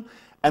nitrogen,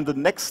 and the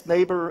next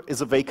neighbor is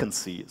a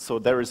vacancy, so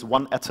there is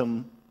one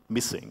atom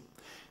missing.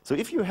 So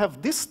if you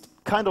have this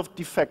kind of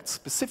defect,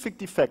 specific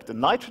defect, a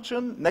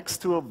nitrogen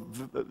next to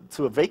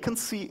a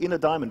vacancy in a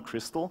diamond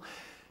crystal,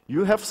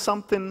 you have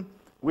something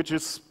which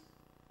is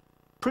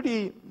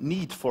pretty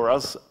neat for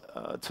us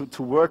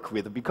to work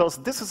with, because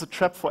this is a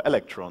trap for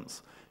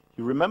electrons.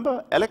 You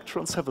remember,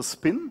 electrons have a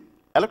spin.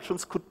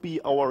 Electrons could be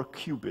our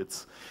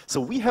qubits. So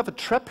we have a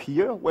trap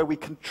here where we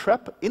can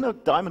trap in a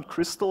diamond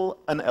crystal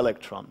an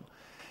electron.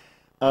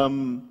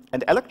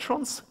 And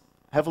electrons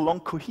have a long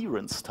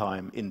coherence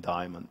time in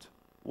diamond.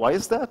 Why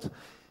is that?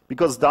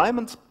 Because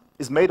diamond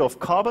is made of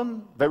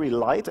carbon, very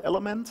light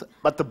element,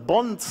 but the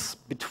bonds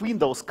between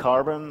those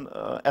carbon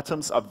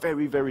atoms are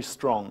very, very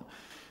strong.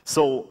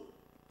 So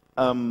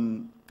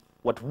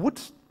what would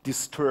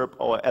disturb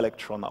our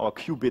electron, our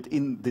qubit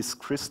in this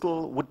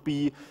crystal, would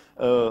be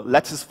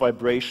lattice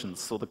vibrations.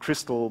 So the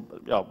crystal,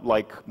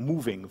 like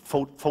moving,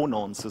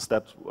 phonons is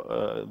that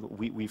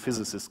we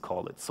physicists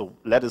call it. So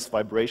lattice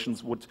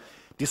vibrations would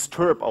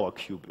disturb our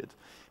qubit.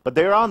 But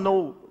there are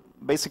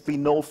basically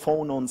no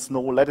phonons,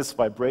 no lattice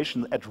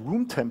vibration at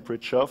room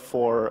temperature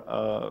for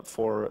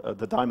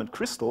the diamond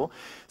crystal.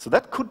 So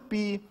that could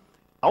be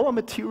our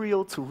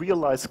material to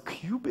realize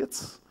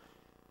qubits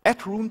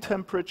at room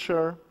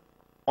temperature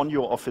on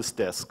your office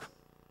desk.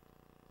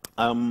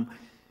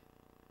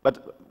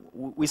 But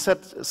we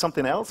said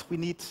something else. We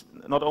need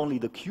not only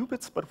the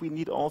qubits, but we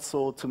need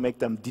also to make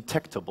them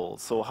detectable.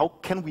 So how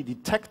can we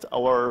detect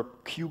our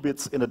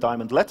qubits in a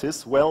diamond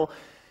lattice? Well,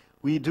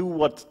 we do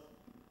what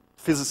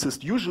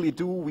physicists usually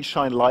do. We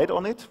shine light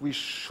on it. We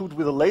shoot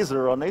with a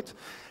laser on it.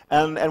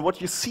 And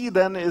what you see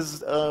then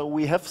is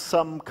we have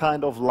some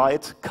kind of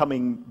light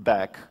coming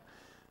back.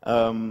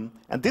 And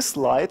this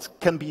light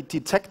can be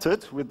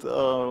detected with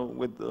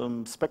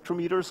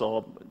spectrometers,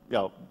 or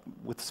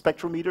with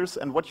spectrometers.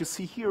 And what you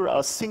see here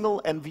are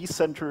single NV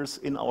centers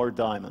in our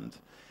diamond.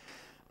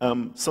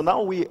 So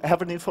now we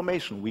have an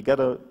information. We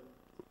get a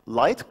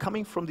light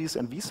coming from these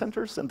NV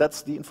centers, and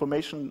that's the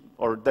information,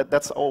 or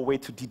that's our way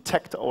to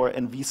detect our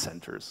NV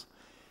centers.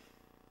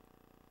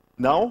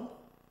 Now,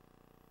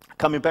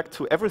 coming back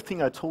to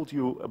everything I told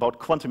you about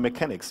quantum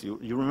mechanics,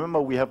 you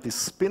remember we have this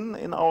spin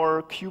in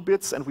our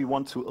qubits, and we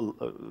want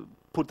to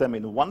put them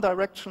in one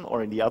direction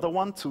or in the other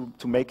one to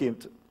make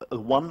it a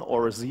 1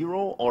 or a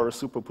 0 or a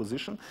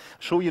superposition.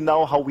 Show you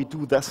now how we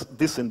do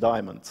this in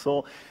diamond.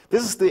 So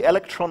this is the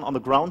electron on the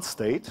ground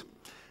state.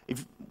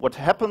 What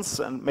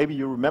happens, and maybe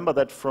you remember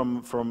that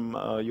from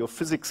your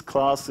physics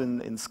class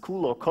in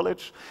school or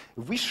college,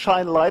 if we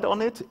shine light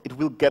on it, it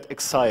will get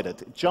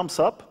excited. It jumps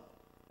up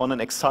on an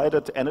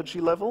excited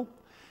energy level,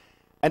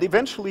 and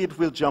eventually it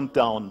will jump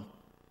down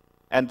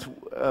and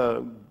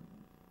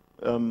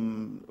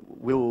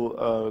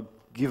will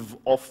give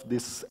off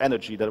this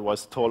energy that I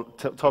was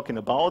talking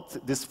about,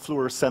 this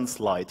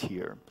fluorescence light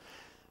here.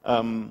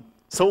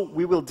 So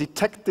we will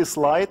detect this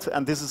light,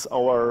 and this is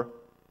our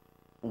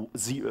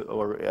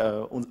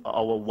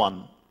our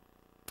 1.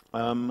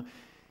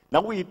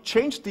 Now we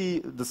change we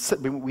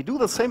do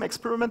the same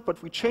experiment,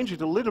 but we change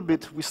it a little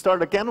bit. We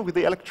start again with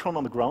the electron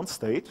on the ground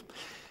state,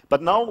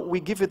 but now we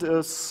give it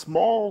a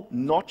small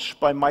notch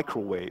by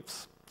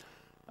microwaves,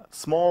 a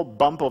small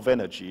bump of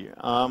energy.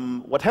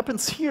 What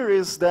happens here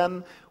is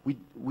then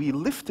we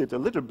lift it a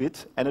little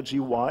bit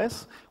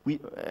energy-wise.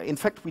 In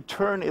fact, we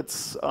turn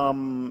its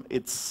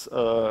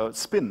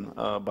spin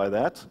by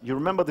that. You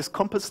remember this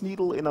compass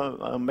needle in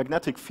a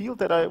magnetic field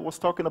that I was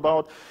talking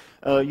about?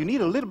 You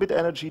need a little bit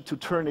energy to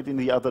turn it in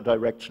the other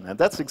direction, and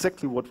that's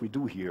exactly what we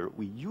do here.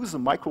 We use a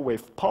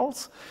microwave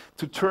pulse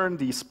to turn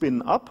the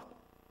spin up,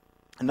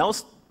 and now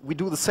we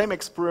do the same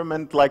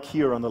experiment like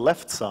here on the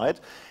left side.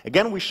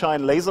 Again, we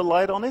shine laser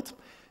light on it.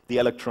 The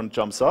electron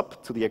jumps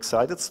up to the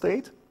excited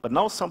state, but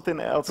now something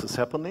else is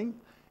happening.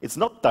 It's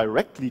not not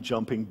directly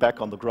jumping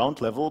back on the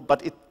ground level,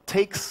 but it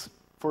takes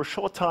for a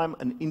short time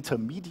an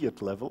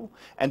intermediate level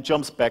and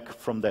jumps back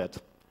from that.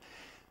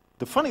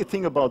 The funny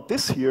thing about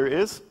this here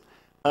is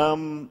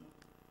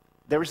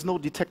there is no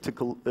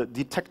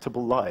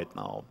detectable light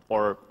now,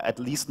 or at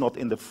least not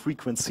in the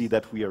frequency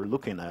that we are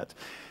looking at.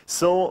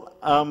 So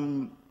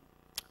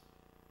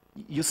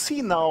you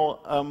see now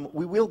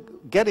we will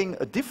getting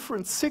a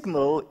different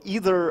signal,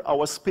 either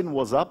our spin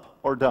was up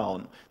or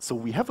down. So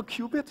we have a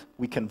qubit,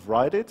 we can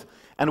write it,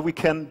 and we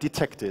can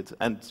detect it,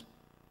 and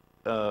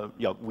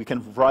yeah, we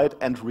can write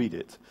and read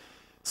it.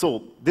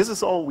 So this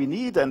is all we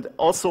need, and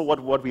also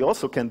what we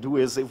also can do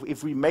is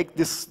if we make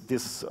this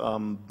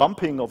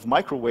bumping of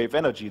microwave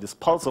energy, this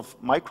pulse of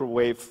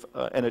microwave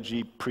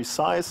energy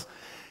precise,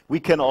 we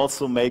can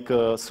also make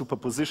a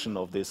superposition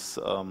of this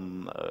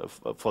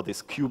for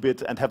this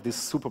qubit and have this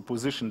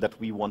superposition that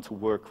we want to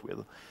work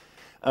with.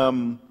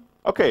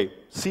 Okay,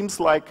 seems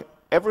like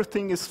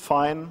everything is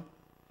fine.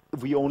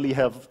 We only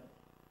have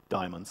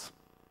diamonds.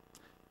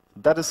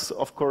 That is,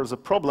 of course, a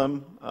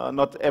problem.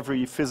 Not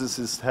every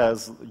physicist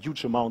has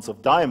huge amounts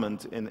of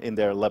diamond in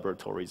their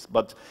laboratories,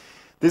 but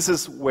this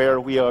is where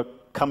we are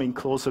coming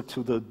closer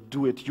to the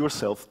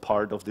do-it-yourself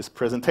part of this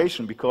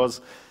presentation,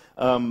 because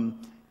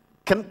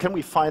can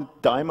we find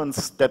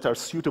diamonds that are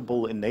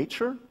suitable in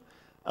nature?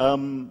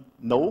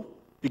 No,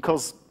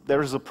 because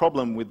there is a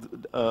problem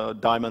with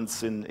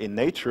diamonds in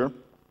nature.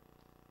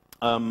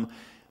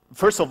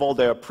 First of all,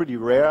 they are pretty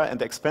rare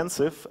and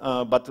expensive,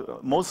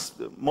 but most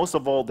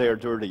of all, they are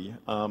dirty.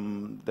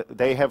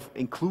 They have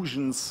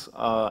inclusions,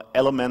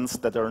 elements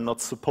that are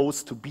not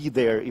supposed to be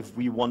there if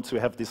we want to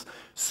have these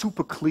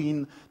super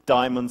clean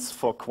diamonds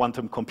for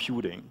quantum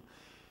computing.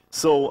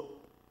 So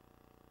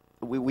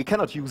we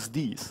cannot use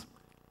these.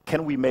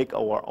 Can we make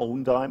our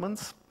own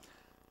diamonds?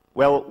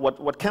 Well,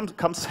 what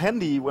comes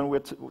handy when we're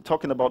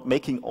talking about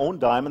making own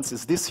diamonds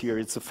is this here.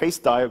 It's a phase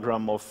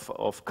diagram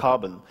of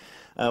carbon.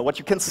 What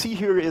you can see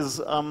here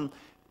is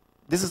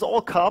this is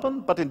all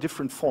carbon, but in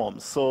different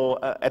forms. So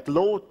at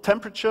low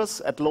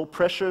temperatures, at low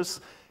pressures,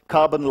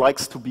 carbon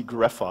likes to be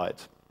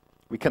graphite.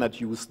 We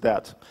cannot use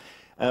that.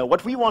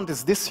 What we want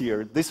is this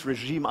here, this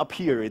regime up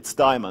here. It's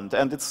diamond.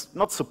 And it's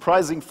not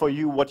surprising for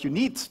you what you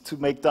need to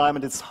make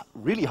diamond. It's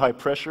really high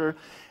pressure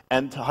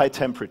and high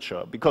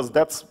temperature, because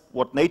that's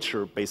what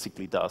nature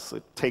basically does.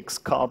 It takes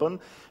carbon,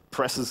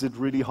 presses it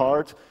really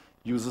hard,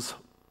 uses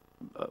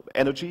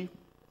energy,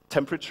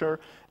 temperature,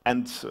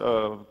 and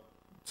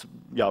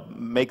yeah,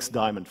 makes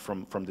diamond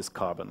from this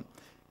carbon.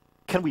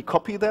 Can we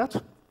copy that?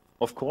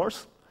 Of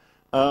course.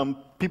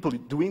 People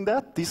doing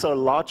that. These are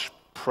large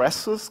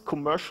presses,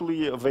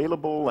 commercially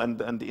available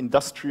and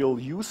industrial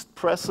used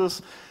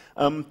presses,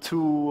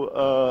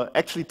 to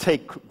actually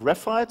take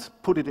graphite,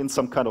 put it in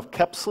some kind of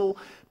capsule,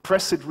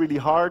 press it really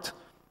hard,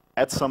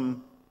 add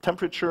some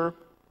temperature,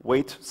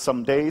 wait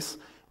some days,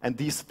 and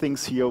these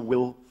things here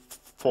will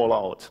fall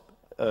out,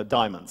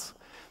 diamonds.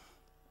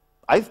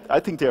 I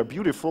think they are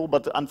beautiful,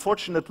 but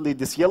unfortunately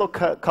this yellow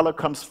color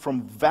comes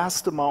from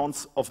vast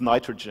amounts of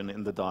nitrogen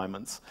in the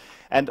diamonds.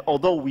 And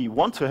although we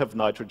want to have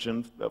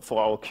nitrogen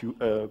for our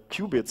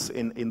qubits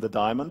in the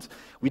diamond,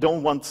 we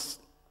don't want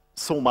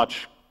so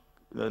much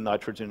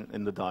nitrogen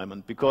in the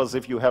diamond, because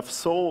if you have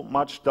so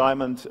much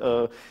diamond,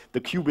 the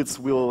qubits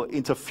will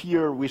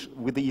interfere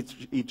with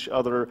each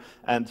other,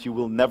 and you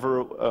will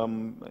never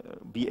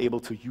be able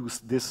to use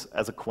this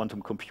as a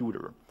quantum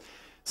computer.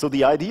 So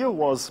the idea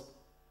was,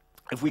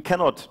 if we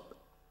cannot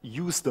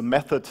use the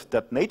method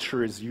that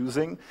nature is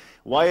using,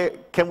 why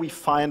can we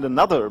find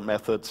another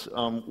method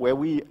where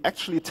we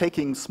actually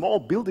taking small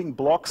building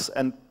blocks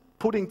and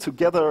putting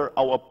together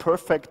our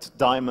perfect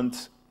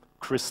diamond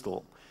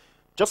crystal?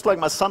 Just like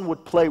my son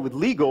would play with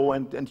Lego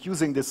and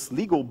using these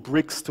Lego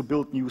bricks to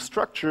build new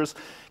structures,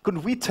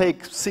 couldn't we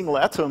take single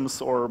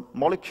atoms or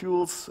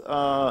molecules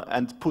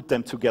and put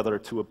them together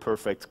to a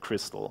perfect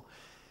crystal?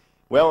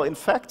 Well, in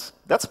fact,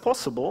 that's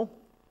possible.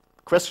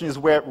 The question is,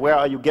 where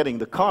are you getting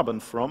the carbon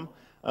from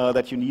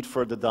that you need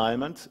for the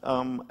diamond?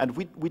 And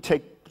we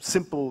take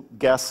simple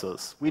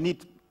gases. We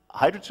need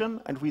hydrogen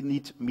and we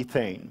need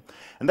methane.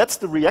 And that's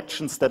the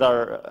reactions that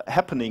are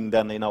happening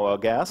then in our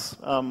gas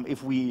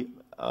if we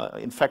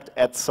in fact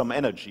add some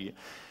energy.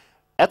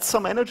 Add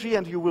some energy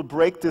and you will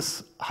break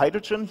this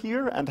hydrogen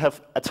here and have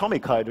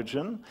atomic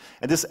hydrogen.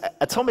 And this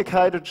atomic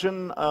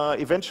hydrogen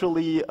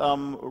eventually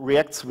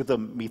reacts with the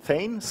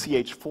methane,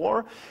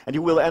 CH4, and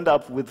you will end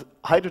up with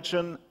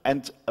hydrogen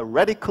and a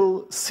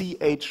radical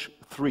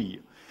CH3.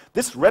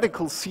 This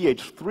radical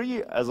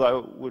CH3, as I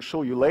will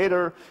show you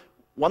later,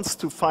 wants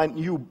to find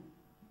new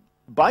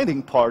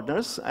binding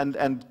partners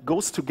and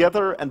goes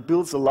together and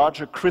builds a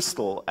larger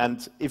crystal.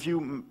 And if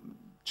you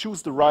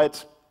choose the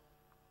right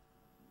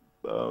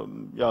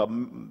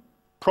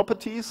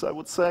properties, I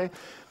would say,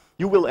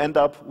 you will end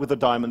up with a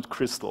diamond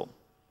crystal.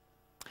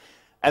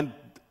 And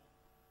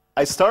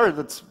I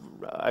started,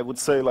 I would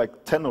say,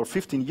 like 10 or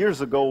 15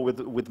 years ago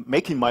with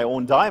making my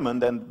own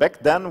diamond, and back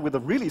then with a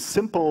really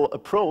simple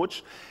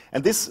approach.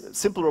 And this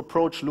simple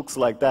approach looks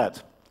like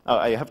that.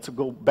 I have to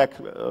go back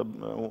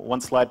one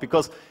slide,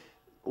 because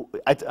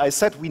I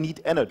said we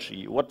need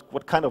energy.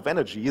 What kind of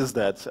energy is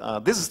that?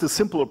 This is the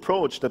simple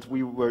approach that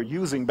we were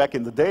using back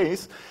in the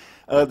days.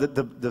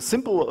 The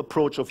simple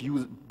approach of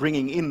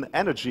bringing in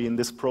energy in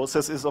this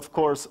process is, of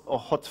course, a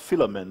hot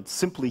filament,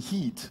 simply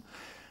heat.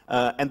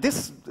 And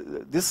this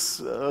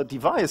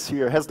device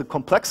here has the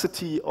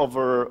complexity of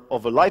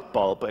a light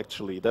bulb,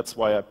 actually. That's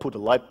why I put a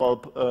light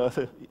bulb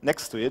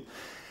next to it.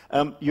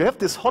 You have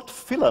this hot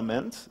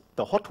filament,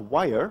 the hot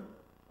wire,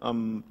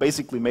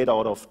 basically made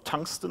out of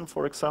tungsten,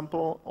 for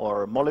example,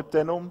 or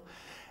molybdenum.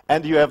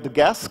 And you have the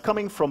gas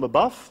coming from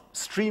above,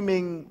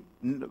 streaming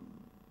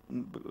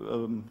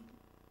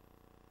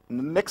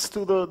next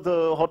to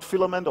the hot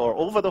filament or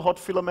over the hot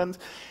filament.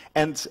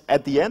 And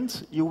at the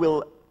end, you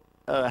will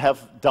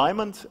have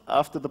diamond,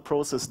 after the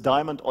process,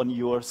 diamond on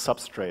your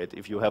substrate,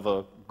 if you have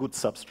a good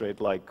substrate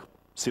like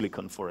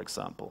silicon, for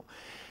example.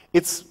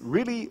 It's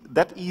really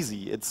that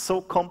easy. It's so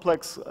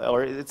complex,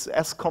 or it's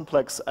as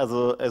complex as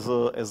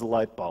a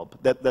light bulb.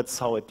 That's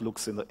how it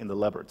looks in the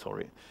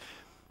laboratory.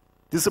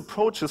 This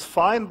approach is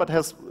fine, but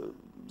has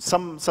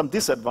some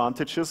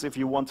disadvantages if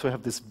you want to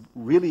have this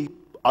really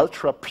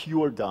ultra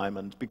pure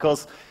diamond,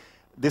 because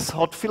this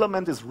hot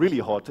filament is really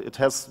hot. It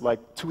has like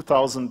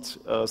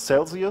 2000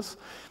 Celsius,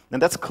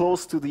 and that's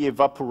close to the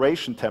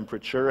evaporation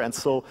temperature. And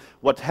so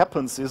what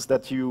happens is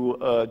that you,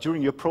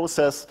 during your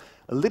process,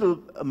 a little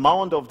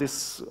amount of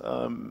this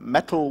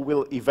metal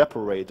will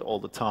evaporate all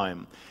the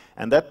time.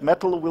 And that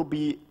metal will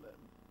be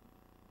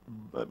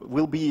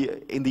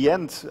in the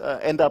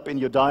end up in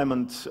your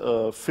diamond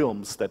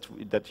films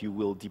that you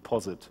will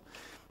deposit.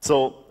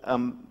 So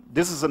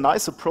this is a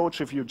nice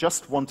approach if you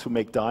just want to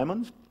make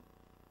diamond.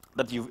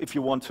 If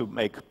you want to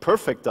make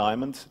perfect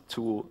diamond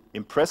to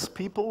impress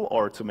people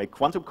or to make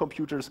quantum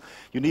computers,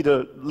 you need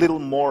a little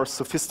more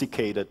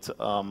sophisticated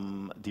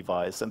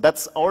device. And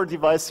that's our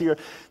device here.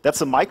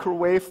 That's a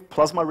microwave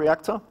plasma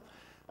reactor.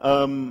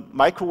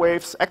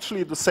 Microwaves,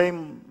 actually the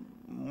same,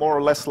 more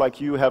or less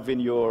like you have in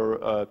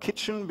your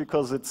kitchen,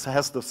 because it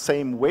has the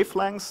same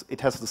wavelengths,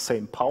 it has the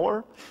same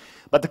power.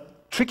 But the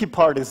tricky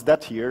part is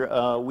that here,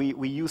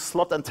 we use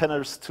slot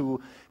antennas to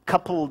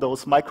couple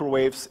those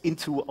microwaves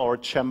into our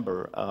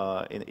chamber,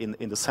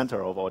 in the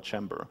center of our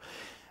chamber.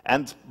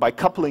 And by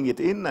coupling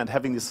it in and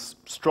having this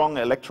strong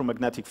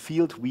electromagnetic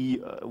field,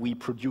 we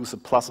produce a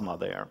plasma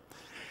there.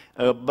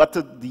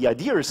 But the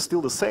idea is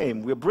still the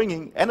same. We're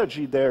bringing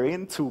energy there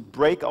in to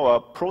break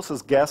our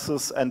process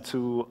gases and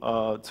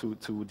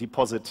to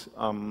deposit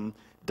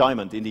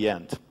diamond in the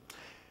end.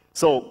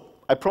 So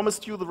I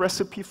promised you the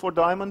recipe for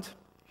diamond.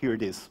 Here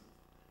it is.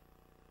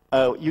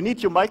 You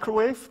need your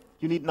microwave.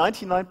 You need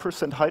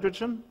 99%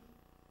 hydrogen.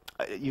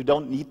 You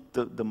don't need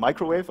the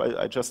microwave.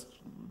 I just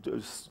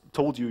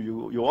told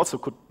you you also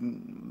could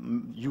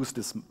use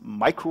this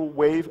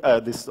microwave,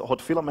 this hot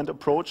filament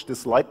approach,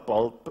 this light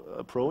bulb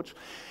approach.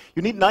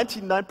 You need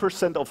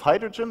 99% of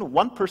hydrogen,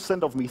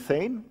 1% of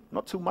methane,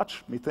 not too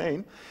much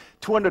methane,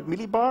 200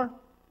 millibar,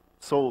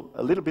 so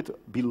a little bit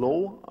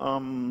below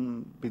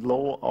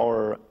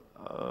our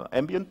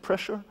ambient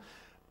pressure.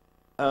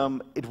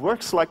 It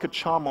works like a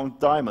charm on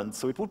diamond,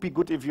 so it would be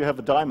good if you have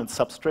a diamond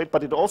substrate,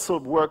 but it also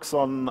works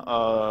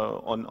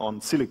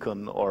on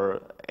silicon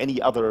or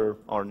any other,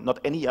 or not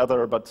any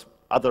other, but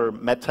other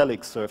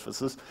metallic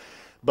surfaces.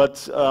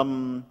 But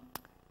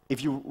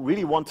if you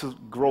really want to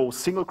grow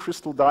single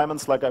crystal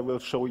diamonds, like I will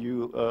show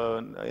you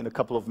in a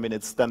couple of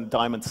minutes, then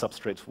diamond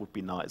substrates would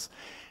be nice.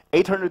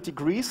 800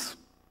 degrees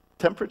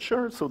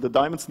temperature, so the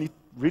diamonds need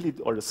really,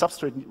 or the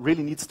substrate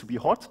really needs to be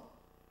hot.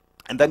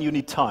 And then you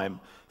need time.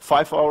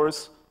 5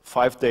 hours,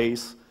 5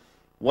 days,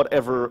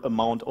 whatever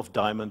amount of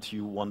diamond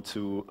you want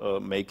to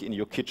make in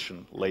your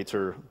kitchen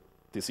later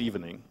this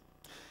evening.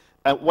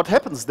 What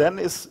happens then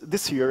is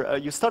this here,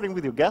 you're starting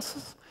with your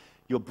gases,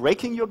 you're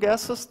breaking your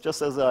gases,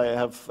 just as I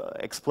have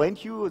explained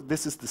to you.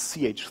 This is the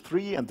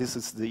CH3 and this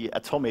is the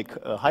atomic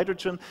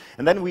hydrogen.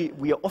 And then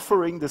we are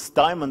offering this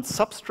diamond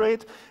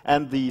substrate,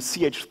 and the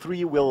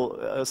CH3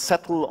 will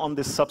settle on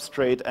this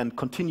substrate and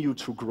continue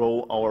to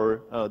grow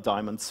our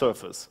diamond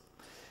surface.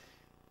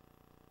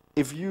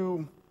 If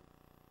you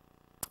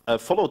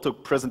followed the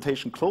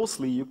presentation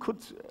closely, you could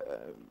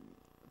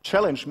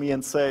challenge me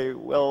and say,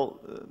 well,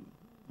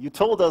 you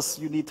told us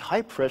you need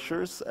high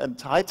pressures and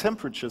high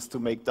temperatures to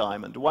make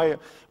diamond. Why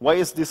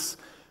is this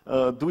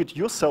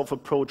do-it-yourself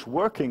approach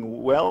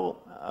working? Well,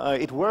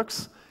 it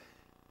works.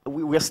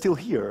 We are still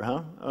here.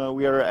 Huh?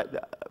 We are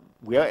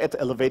at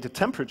elevated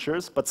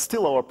temperatures, but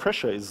still our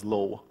pressure is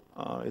low.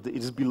 It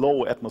is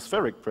below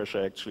atmospheric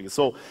pressure, actually.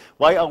 So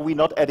why are we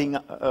not ending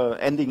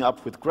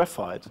up with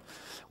graphite?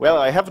 Well,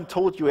 I haven't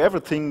told you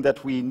everything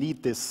that we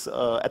need this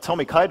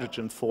atomic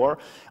hydrogen for.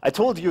 I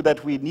told you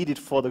that we need it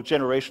for the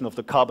generation of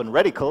the carbon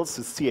radicals,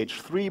 the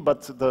CH3,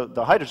 but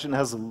the hydrogen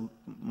has a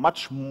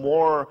much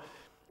more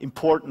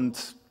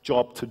important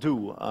job to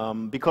do.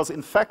 Because,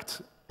 in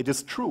fact, it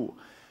is true.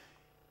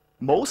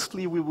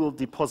 Mostly we will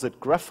deposit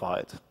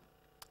graphite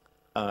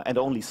and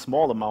only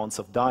small amounts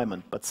of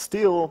diamond, but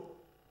still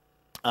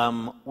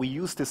we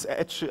use this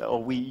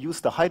we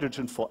use the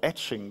hydrogen for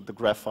etching the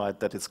graphite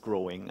that is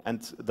growing,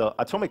 and the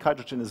atomic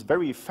hydrogen is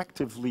very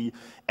effectively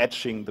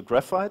etching the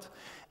graphite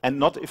and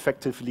not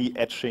effectively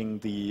etching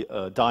the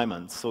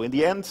diamonds. So in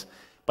the end,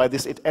 by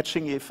this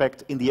etching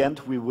effect, in the end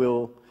we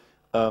will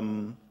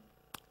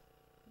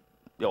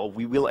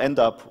end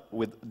up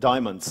with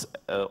diamonds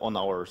on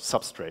our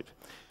substrate.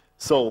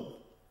 So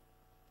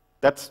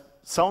that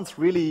sounds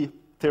really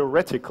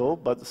theoretical,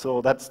 but so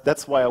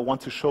that's why I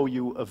want to show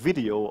you a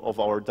video of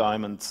our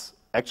diamonds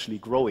actually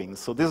growing.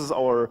 So this is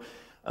our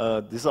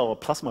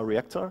plasma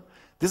reactor.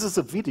 This is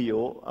a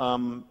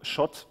video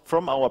shot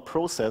from our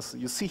process.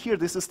 You see here,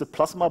 this is the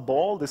plasma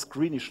ball, this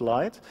greenish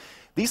light.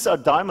 These are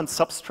diamond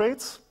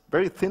substrates,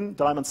 very thin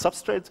diamond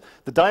substrate.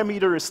 The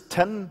diameter is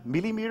 10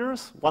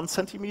 millimeters, 1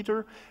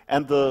 centimeter,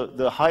 and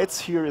the height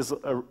here is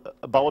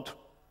about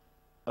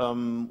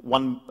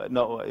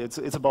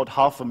it's about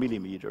half a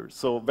millimeter.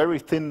 So very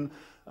thin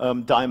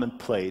diamond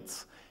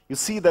plates. You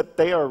see that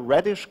they are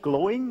reddish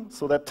glowing,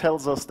 so that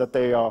tells us that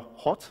they are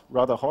hot,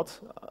 rather hot,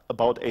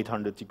 about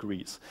 800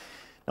 degrees.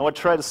 Now I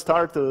try to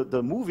start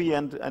the movie,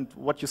 and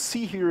what you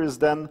see here is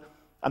then,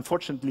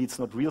 unfortunately it's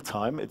not real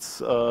time,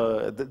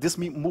 this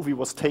movie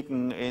was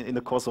taken in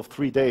the course of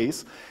 3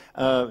 days.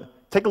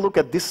 Take a look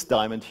at this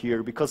diamond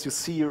here, because you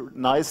see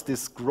nice,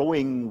 this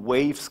growing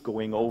waves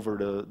going over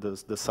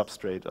the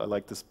substrate. I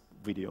like this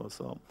video.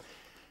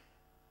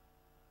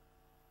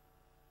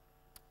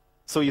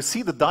 So you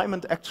see the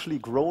diamond actually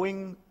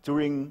growing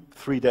during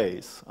 3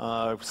 days,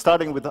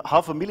 starting with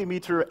half a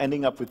millimeter,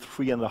 ending up with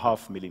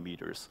 3.5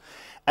 millimeters.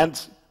 And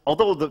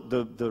although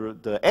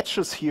the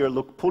edges here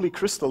look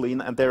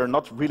polycrystalline and they're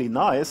not really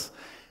nice,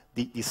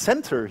 the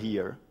center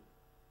here,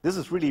 this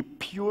is really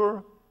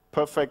pure,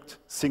 perfect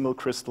single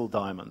crystal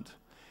diamond.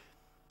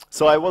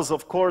 So I was,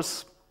 of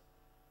course,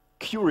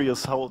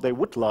 curious how they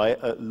would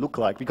look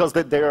like, because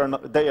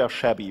they are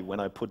shabby when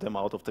I put them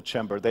out of the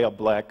chamber. They are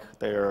black.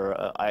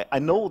 I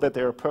know that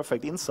they are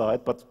perfect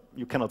inside, but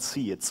you cannot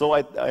see it. So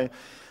I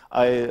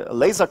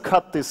laser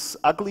cut this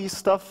ugly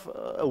stuff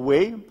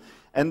away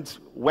and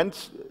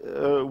went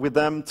with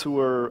them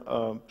to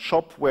a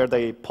shop where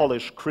they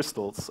polish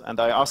crystals. And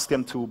I asked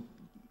them to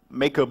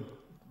make a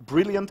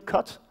brilliant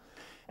cut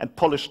and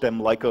polish them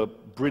like a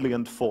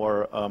brilliant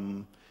for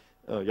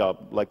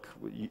like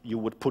you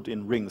would put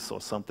in rings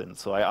or something.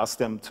 So I asked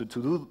them to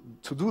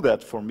do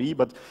that for me,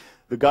 but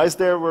the guys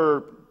there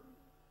were,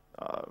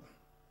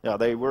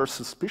 they were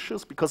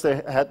suspicious because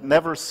they had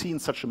never seen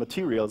such a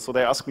material. So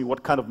they asked me,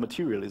 what kind of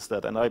material is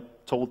that? And I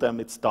told them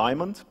it's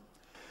diamond.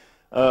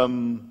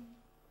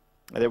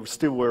 They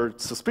still were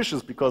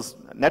suspicious because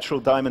natural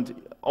diamond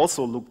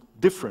also looked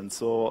different.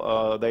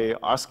 So they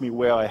asked me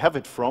where I have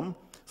it from.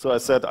 So I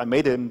said, I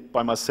made it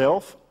by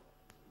myself.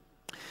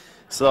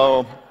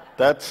 So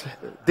that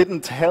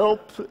didn't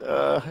help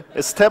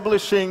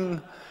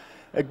establishing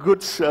a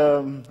good...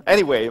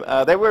 anyway,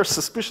 they were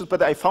suspicious,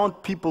 but I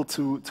found people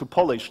to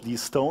polish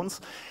these stones,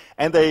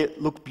 and they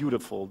look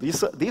beautiful.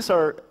 These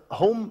are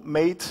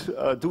homemade,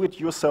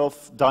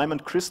 do-it-yourself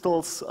diamond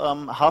crystals,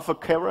 half a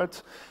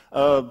carat.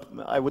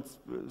 I would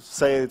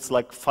say it's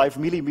like 5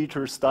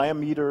 millimeters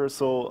diameter,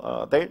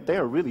 so they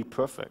are really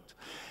perfect.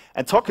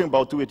 And talking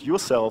about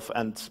do-it-yourself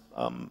and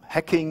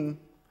hacking,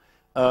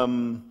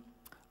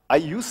 I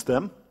used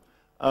them.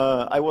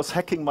 I was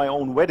hacking my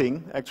own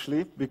wedding,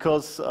 actually,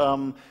 because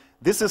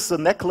this is a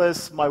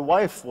necklace my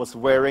wife was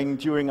wearing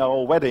during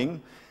our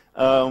wedding,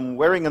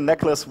 wearing a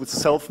necklace with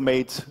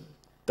self-made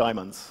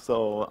diamonds.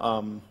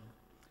 So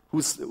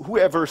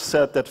whoever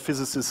said that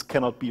physicists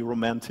cannot be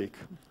romantic?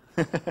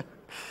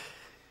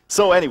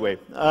 So anyway,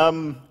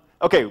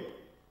 okay,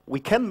 we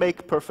can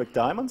make perfect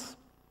diamonds,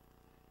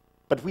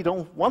 but we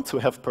don't want to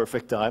have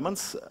perfect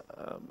diamonds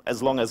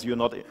as long as you're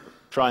not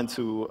trying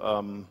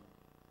to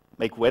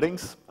make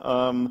weddings.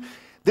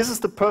 This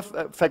is the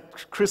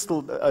perfect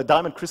crystal,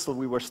 diamond crystal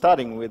we were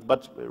starting with,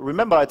 but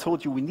remember I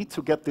told you we need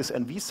to get these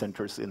NV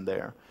centers in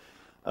there.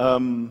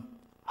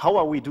 How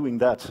are we doing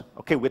that?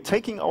 Okay, we're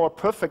taking our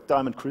perfect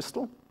diamond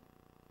crystal,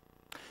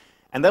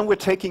 and then we're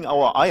taking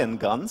our ion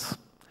guns.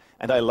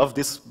 And I love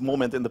this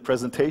moment in the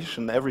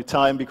presentation every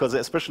time, because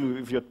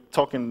especially if you're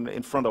talking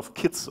in front of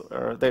kids,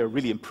 they're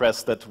really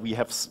impressed that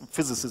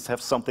physicists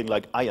have something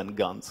like ion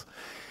guns.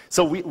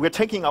 So we're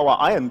taking our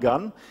ion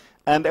gun,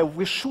 and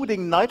we're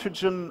shooting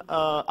nitrogen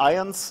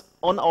ions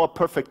on our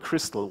perfect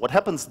crystal. What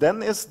happens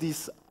then is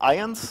these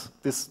ions,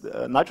 these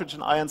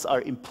nitrogen ions,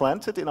 are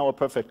implanted in our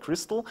perfect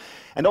crystal,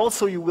 and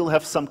also you will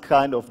have some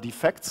kind of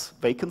defects,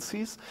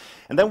 vacancies,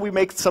 and then we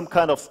make some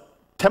kind of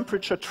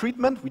temperature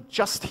treatment. We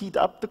just heat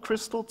up the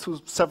crystal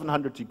to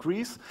 700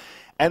 degrees,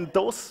 and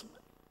those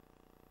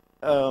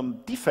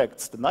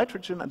defects, the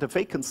nitrogen and the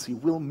vacancy,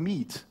 will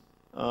meet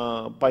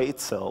by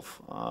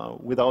itself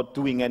without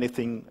doing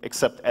anything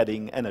except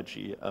adding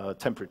energy,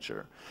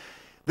 temperature.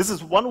 This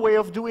is one way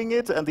of doing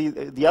it, and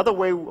the other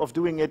way of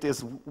doing it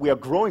is we are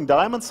growing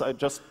diamonds. I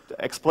just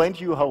explained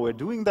to you how we're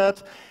doing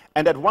that.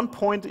 And at one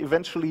point,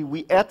 eventually,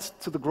 we add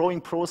to the growing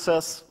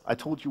process. I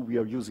told you we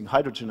are using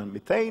hydrogen and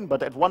methane,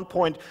 but at one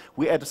point,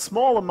 we add a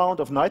small amount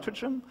of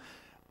nitrogen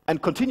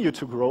and continue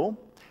to grow.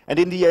 And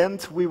in the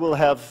end, we will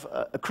have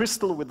a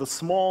crystal with a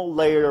small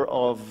layer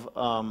of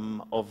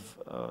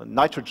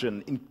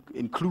nitrogen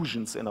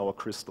inclusions in our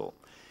crystal.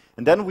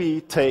 And then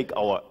we take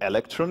our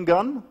electron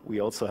gun, we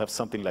also have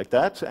something like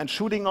that, and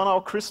shooting on our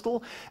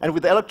crystal. And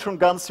with electron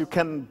guns, you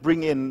can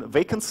bring in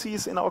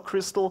vacancies in our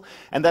crystal.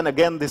 And then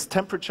again, this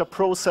temperature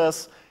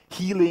process,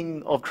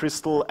 healing of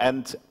crystal,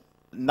 and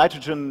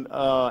nitrogen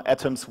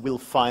atoms will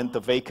find the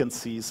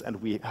vacancies, and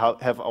we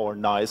have our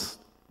nice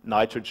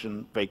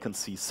nitrogen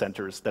vacancy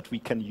centers that we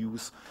can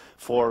use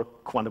for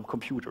quantum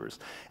computers.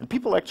 And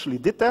people actually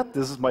did that.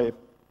 This is my,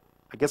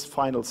 I guess,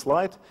 final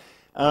slide.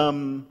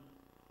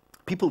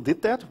 People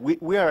did that.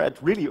 We are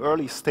at really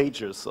early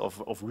stages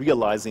of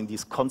realizing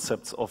these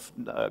concepts of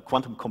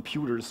quantum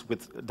computers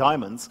with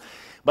diamonds.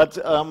 But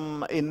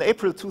in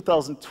April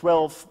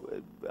 2012,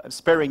 I'm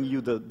sparing you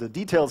the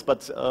details,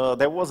 but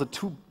there was a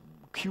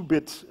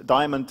 2-qubit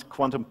diamond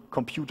quantum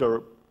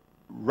computer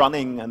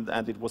running,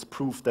 and it was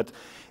proved that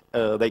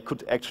they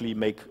could actually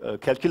make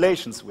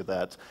calculations with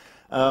that.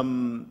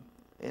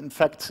 In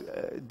fact,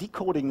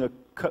 decoding a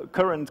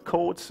current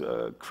code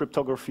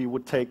cryptography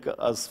would take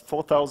us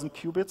 4,000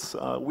 qubits.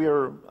 We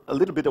are a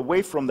little bit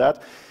away from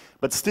that,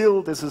 but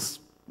still,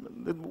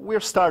 we're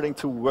starting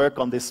to work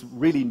on these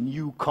really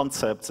new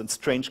concepts and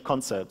strange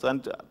concepts.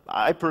 And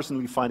I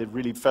personally find it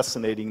really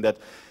fascinating that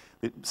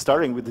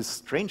starting with these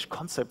strange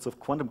concepts of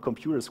quantum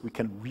computers, we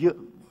can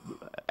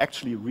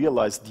actually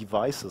realize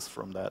devices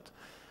from that.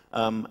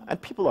 And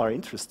people are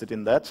interested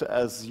in that.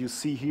 As you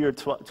see here,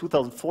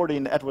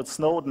 2014, Edward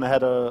Snowden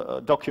had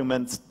a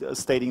document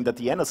stating that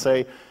the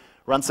NSA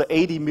runs an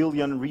 80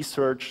 million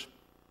research,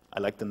 I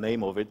like the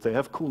name of it, they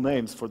have cool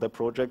names for their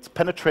projects,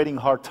 penetrating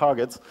hard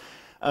targets,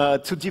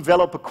 to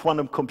develop a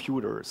quantum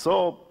computer.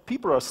 So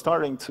people are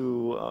starting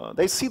to,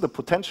 they see the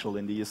potential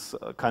in these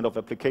kind of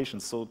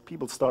applications, so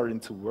people starting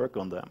to work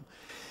on them.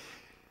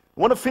 I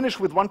want to finish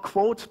with one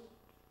quote.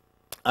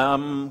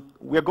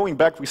 We are going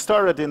back. We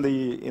started in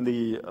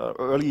the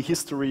early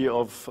history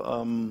of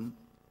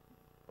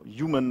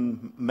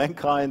human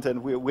mankind,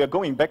 and we are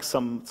going back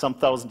some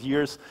 1,000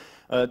 years,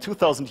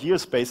 2,000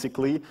 years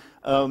basically.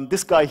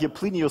 This guy here,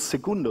 Plinius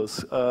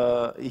Secundus,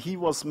 he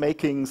was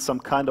making some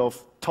kind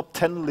of top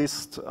 10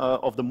 list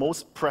of the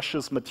most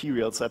precious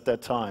materials at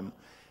that time,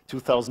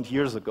 2,000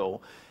 years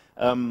ago.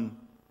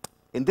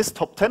 In this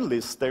top 10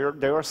 list,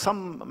 there are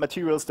some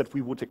materials that we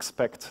would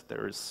expect.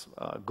 There's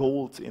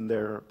gold in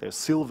there, there's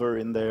silver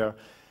in there.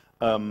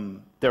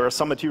 There are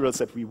some materials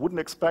that we wouldn't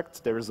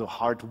expect. There is a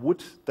hard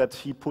wood that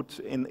he put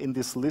in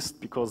this list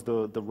because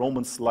the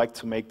Romans like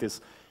to make this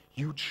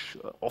huge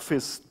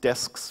office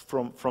desks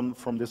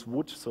from this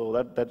wood, so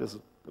that is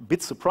a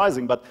bit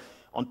surprising. But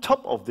on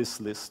top of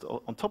this list,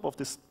 on top of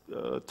this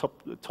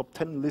top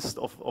 10 list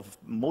of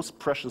most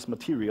precious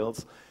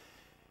materials,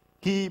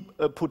 he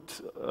put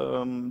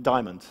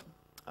diamond,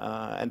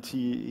 and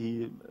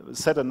he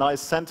said a nice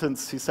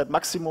sentence. He said,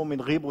 "Maximum in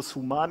rebus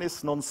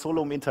humanis non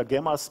solum inter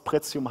gemmas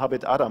pretium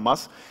habet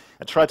adamas."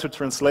 I tried to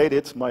translate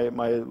it.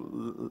 My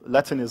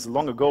Latin is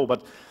long ago,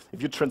 but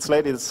if you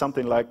translate it, it's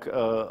something like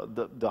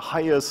the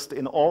highest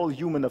in all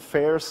human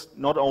affairs,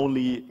 not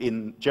only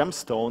in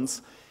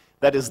gemstones,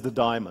 that is the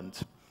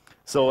diamond.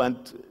 So, and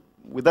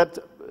with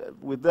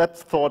that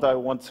thought, I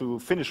want to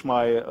finish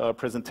my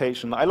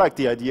presentation. I like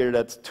the idea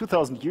that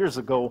 2,000 years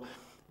ago,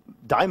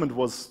 diamond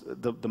was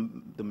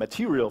the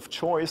material of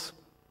choice.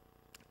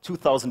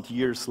 2,000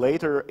 years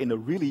later, in a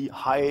really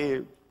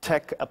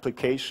high-tech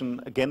application,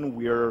 again,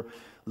 we are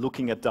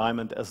looking at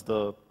diamond as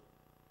the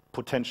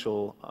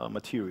potential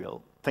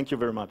material. Thank you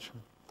very much.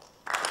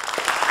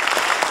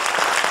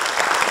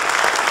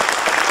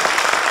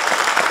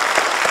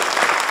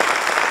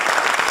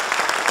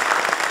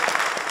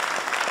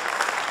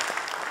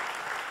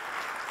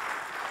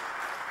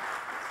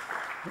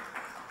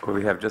 Well,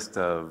 we have just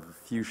a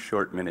few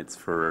short minutes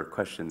for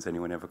questions.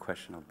 Anyone have a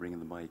question? I'll bring in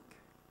the mic.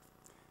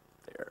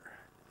 There.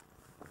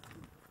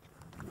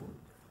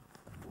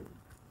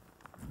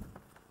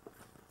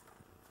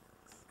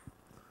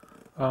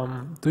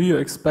 Do you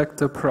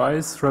expect a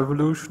price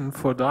revolution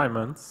for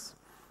diamonds?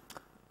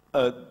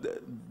 The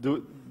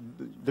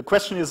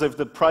question is if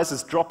the price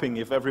is dropping,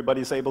 if everybody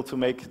is able to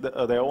make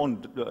their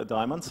own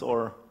diamonds,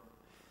 or?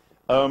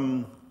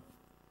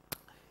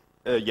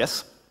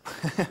 Yes.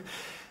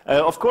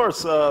 Of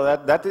course,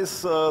 that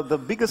is the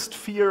biggest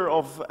fear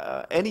of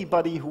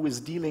anybody who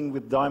is dealing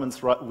with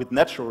diamonds, with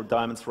natural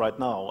diamonds right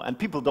now. And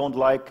people don't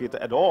like it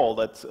at all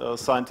that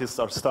scientists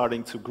are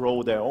starting to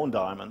grow their own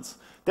diamonds.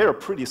 They are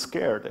pretty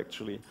scared,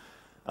 actually.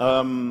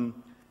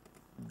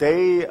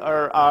 They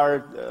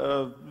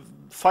are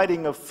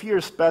fighting a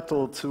fierce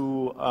battle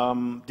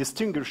to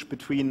distinguish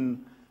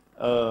between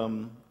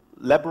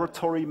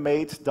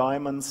laboratory-made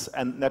diamonds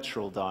and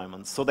natural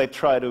diamonds. So they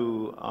try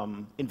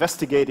to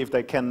investigate if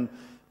they can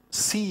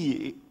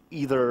see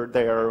either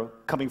they're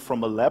coming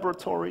from a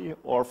laboratory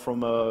or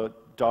from a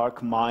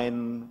dark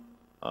mine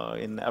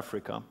in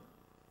Africa.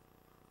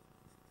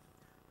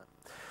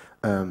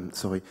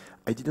 Sorry,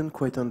 I didn't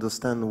quite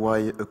understand why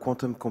a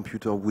quantum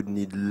computer would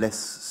need less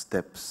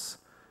steps.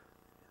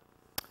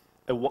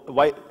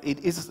 Why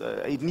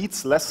it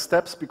needs less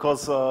steps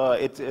because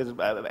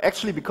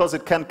actually because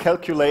it can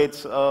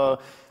calculate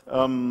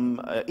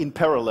in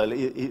parallel.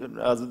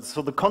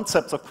 So the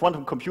concepts of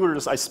quantum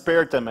computers, I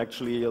spared them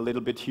actually a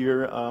little bit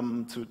here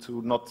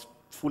to not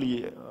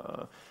fully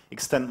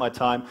extend my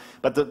time.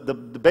 But the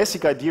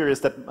basic idea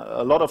is that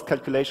a lot of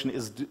calculation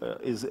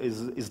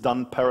is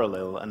done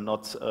parallel and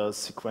not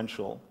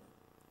sequential.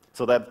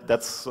 So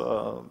that's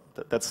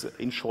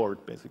in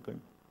short, basically.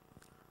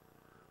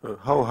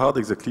 How hard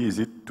exactly is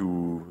it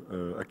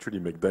to actually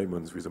make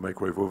diamonds with a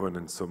microwave oven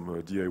and some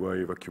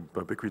DIY vacuum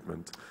pump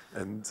equipment?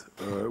 And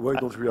why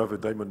don't we have a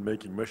diamond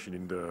making machine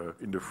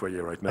in the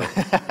foyer right now?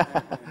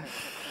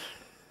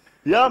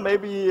 Yeah,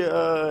 maybe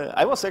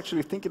I was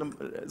actually thinking.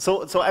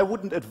 So I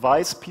wouldn't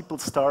advise people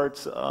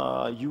start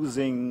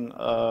using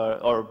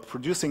or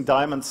producing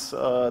diamonds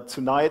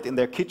tonight in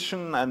their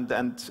kitchen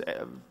and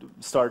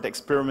start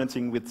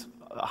experimenting with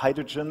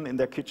hydrogen in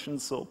their kitchen.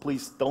 So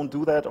please don't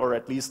do that, or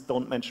at least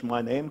don't mention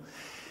my name.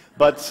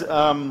 But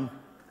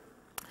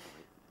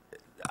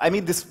I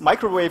mean, this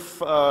microwave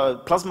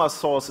plasma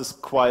source is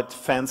quite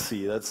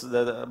fancy.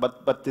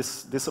 But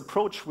this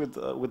approach with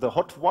the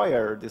hot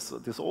wire,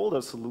 this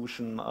older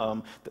solution,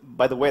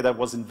 by the way, that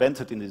was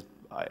invented in the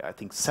I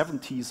think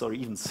 70s or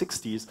even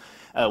 60s.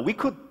 We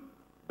could.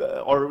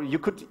 Or you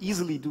could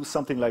easily do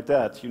something like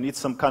that. You need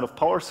some kind of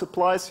power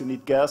supplies, you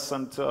need gas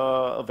and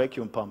a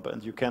vacuum pump,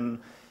 and you can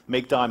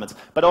make diamonds.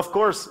 But of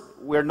course,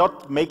 we're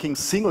not making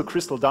single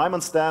crystal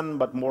diamonds then,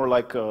 but more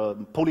like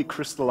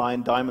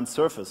polycrystalline diamond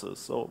surfaces.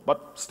 So,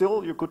 but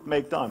still, you could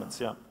make diamonds,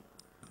 yeah.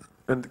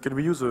 And can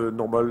we use a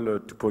normal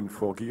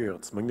 2.4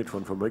 gigahertz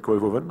magnetron for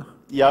microwave oven?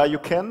 Yeah, you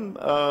can.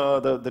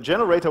 The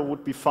generator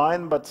would be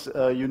fine, but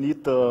you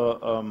need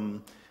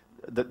the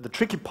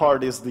tricky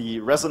part is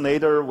the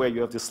resonator, where you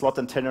have the slot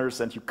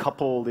antennas and you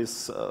couple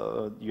this,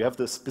 you have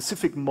the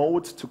specific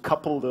mode to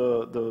couple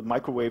the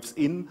microwaves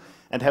in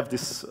and have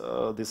this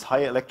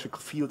high electrical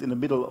field in the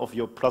middle of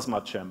your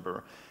plasma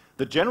chamber.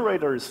 The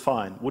generator is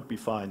fine, would be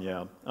fine,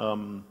 yeah.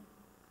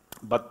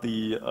 But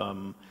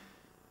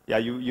yeah,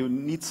 you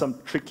need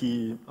some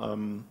tricky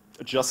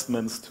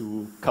adjustments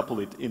to couple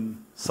it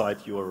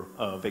inside your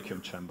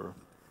vacuum chamber.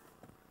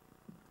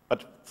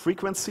 But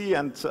frequency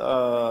and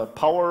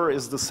power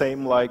is the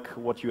same like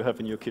what you have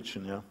in your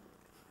kitchen, yeah?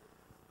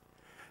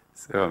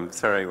 So I'm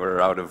sorry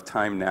we're out of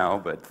time now,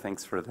 but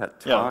thanks for that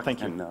talk. Yeah, thank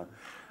you. And,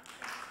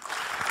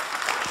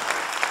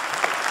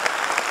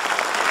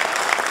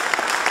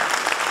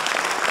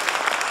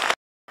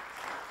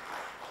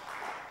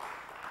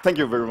 thank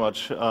you very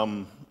much.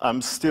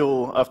 I'm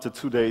still, after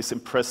 2 days,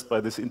 impressed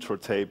by this intro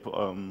tape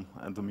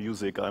and the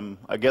music.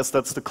 I guess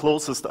that's the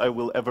closest I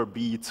will ever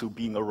be to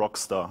being a rock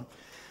star.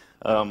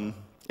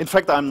 In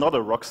fact, I'm not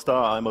a rock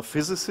star, I'm a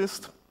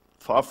physicist,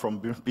 far from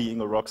being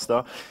a rock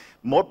star.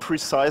 More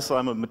precise,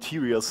 I'm a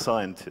material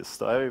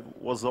scientist. I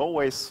was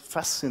always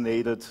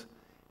fascinated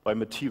by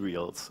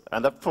materials,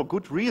 and that for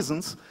good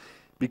reasons,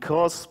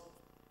 because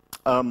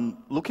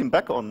looking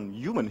back on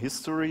human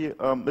history,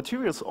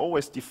 materials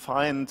always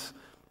defined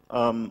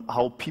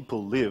how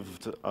people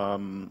lived.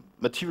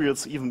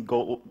 Materials even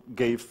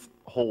gave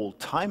whole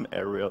time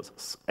eras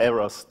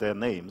their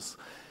names.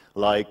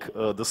 Like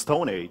the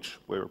Stone Age,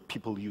 where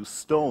people used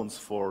stones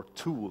for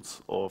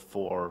tools or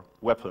for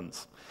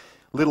weapons.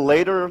 A little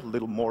later, a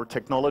little more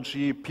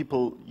technology,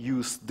 people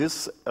used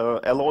this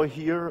alloy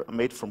here,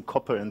 made from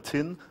copper and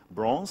tin,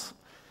 bronze.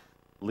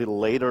 A little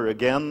later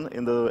again,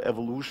 in the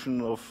evolution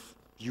of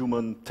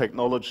human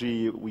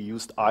technology, we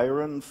used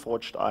iron,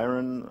 forged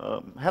iron,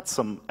 had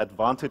some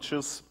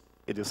advantages.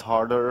 It is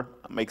harder,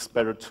 makes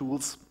better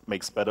tools,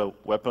 makes better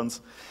weapons.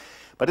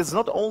 But it's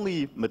not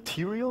only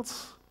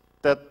materials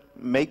that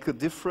make a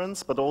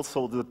difference, but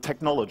also the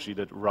technology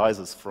that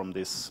rises from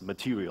these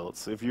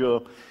materials. If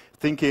you're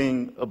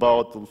thinking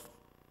about the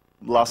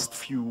last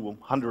few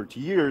hundred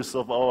years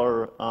of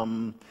our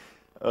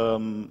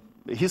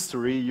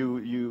history,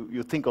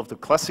 you think of the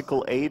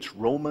classical age.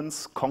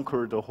 Romans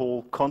conquered the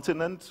whole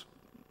continent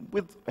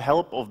with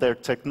help of their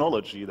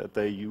technology that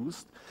they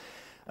used.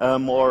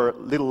 Or a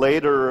little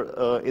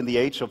later, in the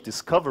age of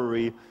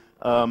discovery,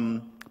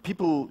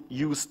 people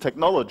use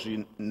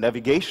technology,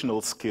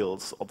 navigational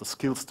skills, or the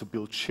skills to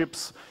build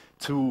ships,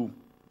 to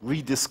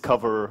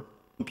rediscover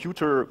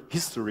computer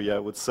history, I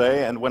would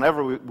say. And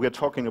whenever we're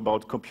talking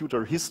about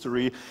computer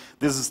history,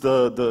 this is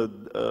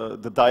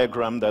the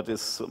diagram that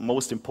is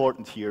most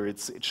important here.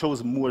 It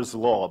shows Moore's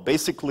law.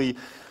 Basically,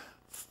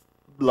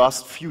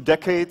 last few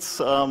decades,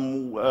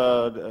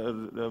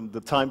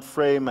 the time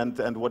frame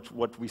and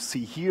what we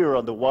see here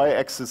on the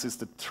y-axis is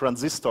the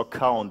transistor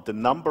count, the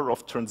number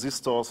of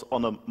transistors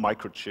on a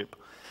microchip.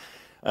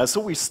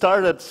 So we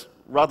started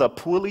rather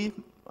poorly.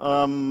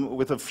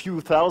 with a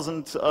few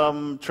thousand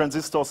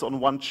transistors on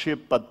one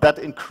chip, but that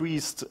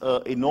increased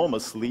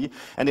enormously.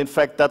 And in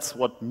fact, that's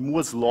what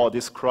Moore's law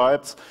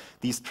describes.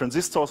 These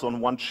transistors on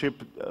one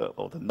chip,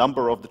 or the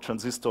number of the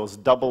transistors,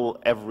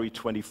 double every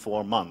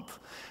 24 months.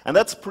 And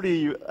that's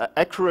pretty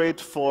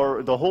accurate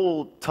for the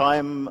whole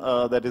time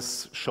that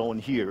is shown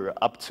here,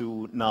 up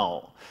to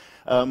now.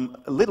 A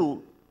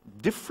little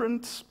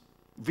different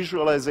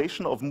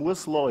visualization of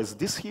Moore's law is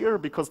this here,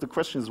 because the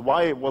question is,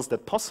 why was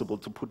that possible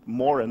to put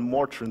more and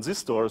more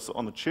transistors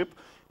on a chip?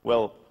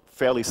 Well,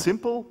 fairly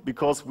simple,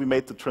 because we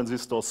made the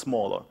transistor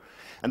smaller.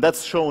 And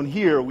that's shown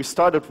here. We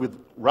started with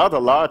rather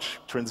large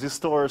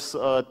transistors,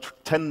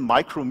 10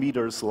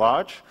 micrometers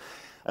large,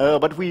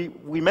 but we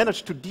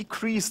managed to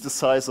decrease the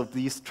size of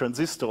these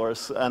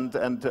transistors, and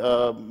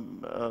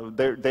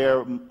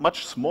they're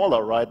much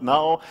smaller right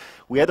now.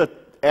 We had an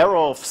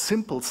era of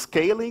simple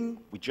scaling.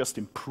 We just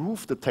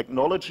improved the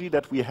technology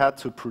that we had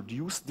to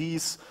produce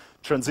these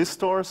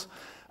transistors,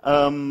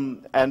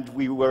 and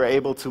we were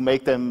able to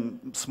make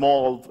them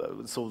small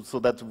so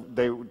that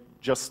they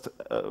just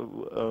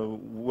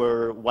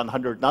were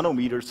 100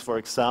 nanometers, for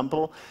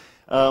example.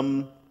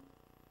 Then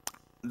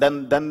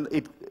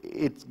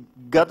it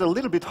got a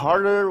little bit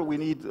harder. We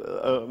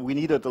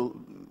needed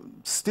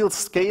still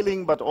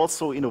scaling, but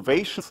also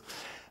innovation.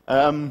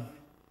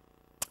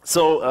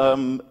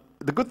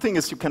 The good thing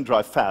is you can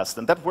drive fast,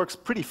 and that works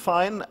pretty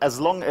fine as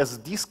long as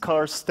these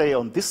cars stay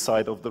on this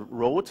side of the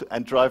road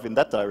and drive in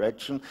that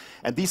direction,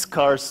 and these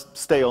cars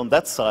stay on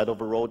that side of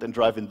the road and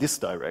drive in this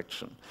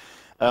direction.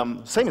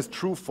 Same is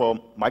true for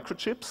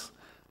microchips.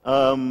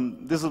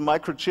 This is a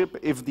microchip.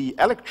 If the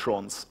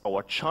electrons,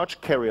 our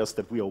charge carriers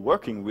that we are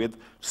working with,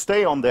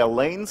 stay on their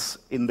lanes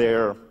in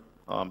their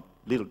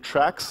little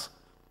tracks,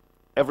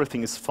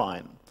 everything is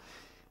fine.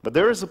 But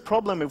there is a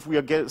problem if we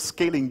are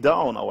scaling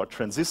down our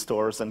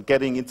transistors and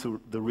getting into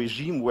the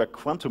regime where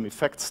quantum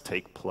effects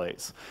take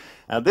place.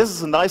 And this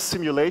is a nice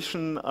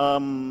simulation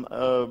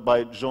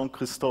by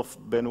Jean-Christophe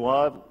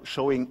Benoit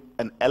showing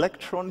an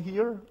electron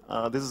here.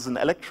 This is an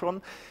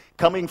electron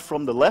coming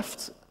from the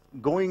left,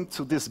 going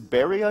to this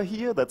barrier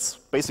here, that's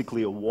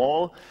basically a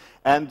wall,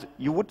 and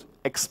you would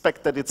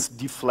expect that it's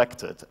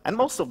deflected. And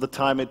most of the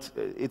time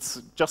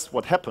it's just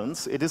what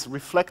happens. It is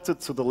reflected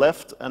to the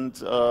left and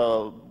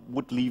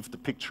would leave the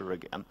picture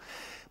again.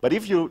 But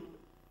if you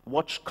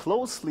watch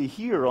closely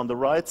here on the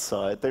right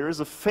side, there is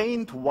a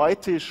faint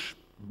whitish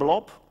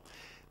blob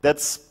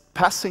that's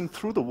passing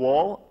through the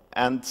wall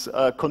and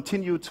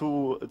continue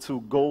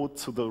to go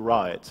to the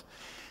right.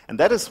 And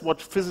that is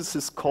what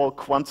physicists call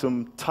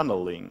quantum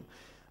tunneling.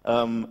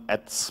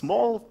 At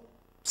small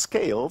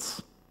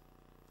scales,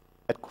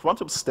 at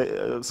quantum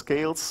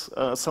scales,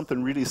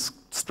 something really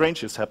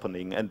strange is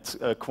happening, and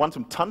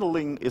quantum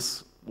tunneling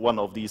is one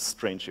of these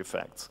strange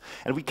effects.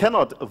 And we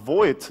cannot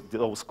avoid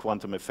those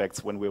quantum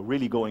effects when we're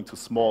really going to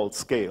small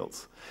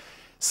scales.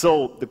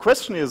 So the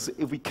question is,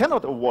 if we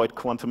cannot avoid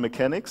quantum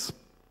mechanics,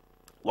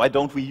 why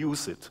don't we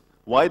use it?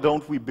 Why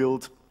don't we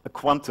build a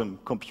quantum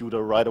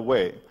computer right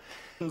away?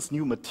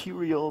 New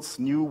materials,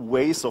 new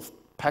ways of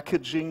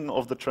packaging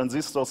of the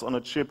transistors on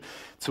a chip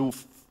to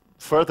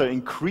further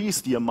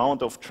increase the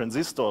amount of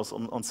transistors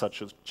on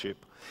such a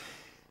chip.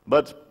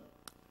 But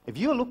if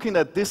you're looking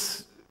at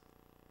this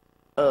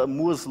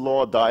Moore's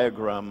law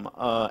diagram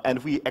and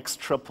we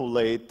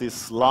extrapolate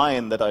this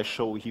line that I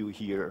show you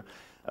here,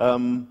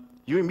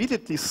 you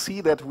immediately see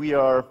that we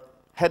are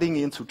heading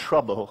into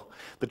trouble.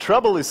 The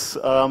trouble is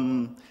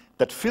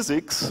that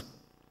physics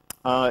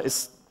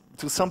is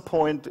to some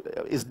point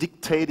is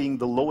dictating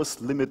the lowest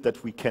limit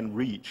that we can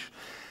reach.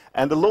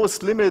 And the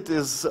lowest limit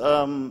is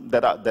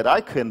that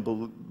I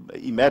can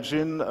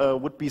imagine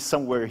would be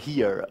somewhere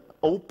here,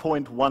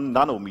 0.1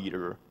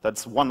 nanometer.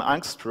 That's 1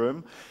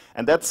 angstrom,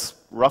 and that's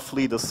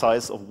roughly the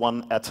size of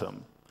 1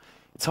 atom.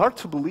 It's hard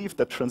to believe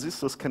that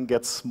transistors can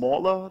get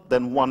smaller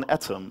than 1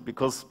 atom,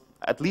 because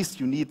at least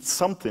you need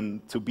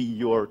something to be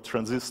your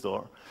transistor.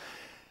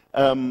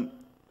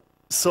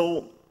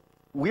 So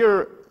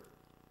we're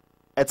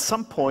at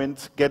some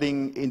point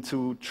getting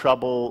into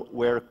trouble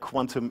where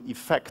quantum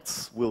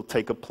effects will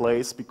take a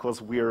place,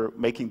 because we're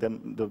making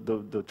them,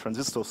 the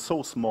transistors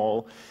so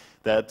small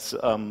that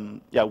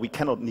we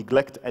cannot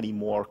neglect any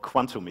more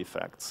quantum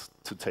effects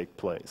to take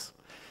place.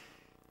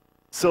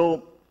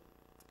 So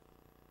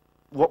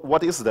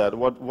what is that?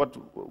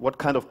 What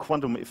kind of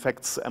quantum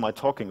effects am I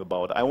talking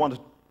about? I want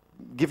to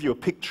give you a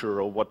picture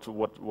of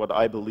what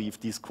I believe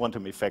these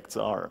quantum effects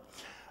are.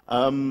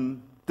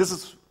 This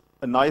is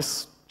a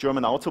nice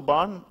German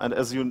Autobahn, and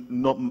as you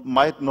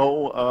might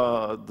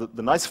know,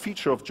 the nice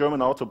feature of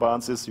German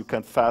Autobahns is you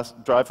can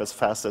drive as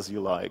fast as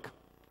you like.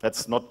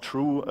 That's not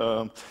true.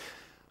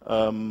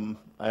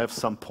 I have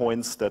some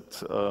points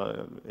that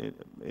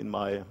in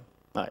my...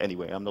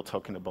 anyway, I'm not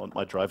talking about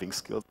my driving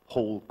skills.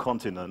 Whole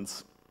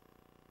continents.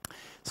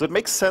 So it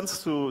makes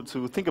sense to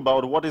think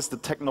about what is the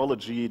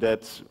technology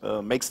that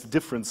makes the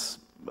difference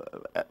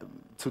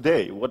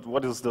today?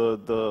 What is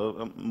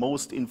the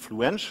most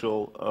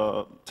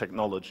influential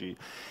technology?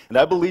 And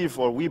I believe,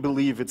 or we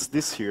believe, it's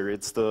this here.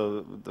 It's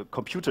the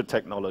computer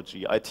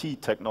technology,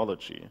 IT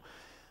technology.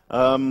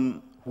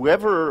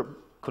 Whoever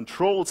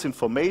controls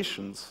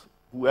informations,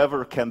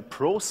 whoever can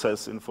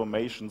process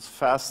informations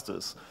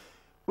fastest,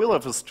 will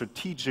have a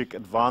strategic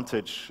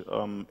advantage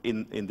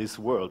in this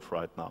world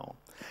right now.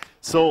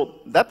 So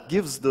that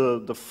gives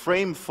the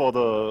frame for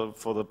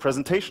the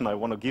presentation I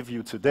want to give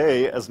you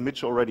today. As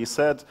Mitch already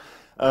said,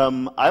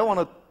 I want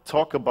to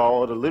talk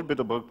about a little bit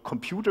about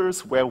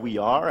computers, where we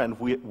are and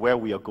where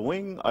we are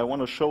going. I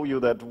want to show you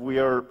that we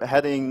are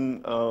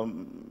heading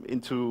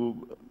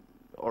into,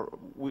 or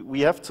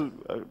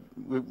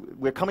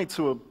we're coming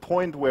to a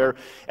point where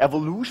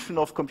evolution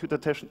of computer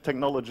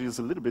technology is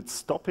a little bit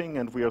stopping,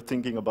 and we are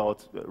thinking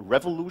about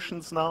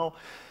revolutions now.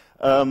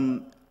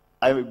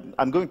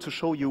 I'm going to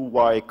show you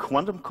why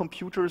quantum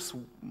computers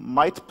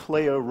might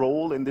play a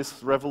role in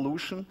this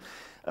revolution.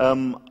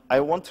 I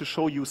want to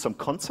show you some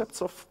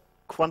concepts of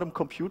quantum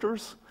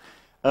computers,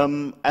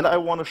 and I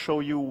want to show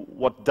you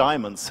what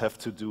diamonds have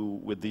to do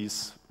with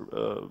these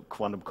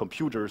quantum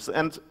computers.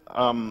 And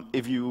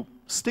if you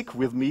stick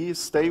with me,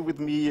 stay with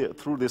me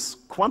through this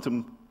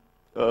quantum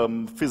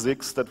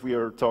physics that we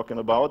are talking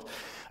about,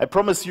 I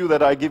promise you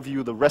that I give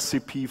you the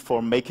recipe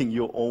for making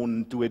your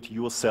own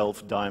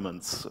do-it-yourself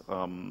diamonds.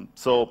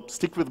 So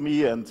stick with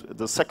me, and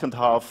the second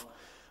half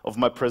of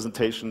my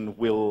presentation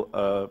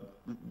will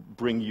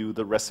bring you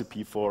the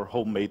recipe for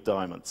homemade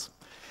diamonds.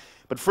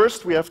 But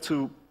first we have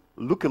to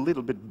look a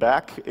little bit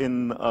back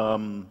in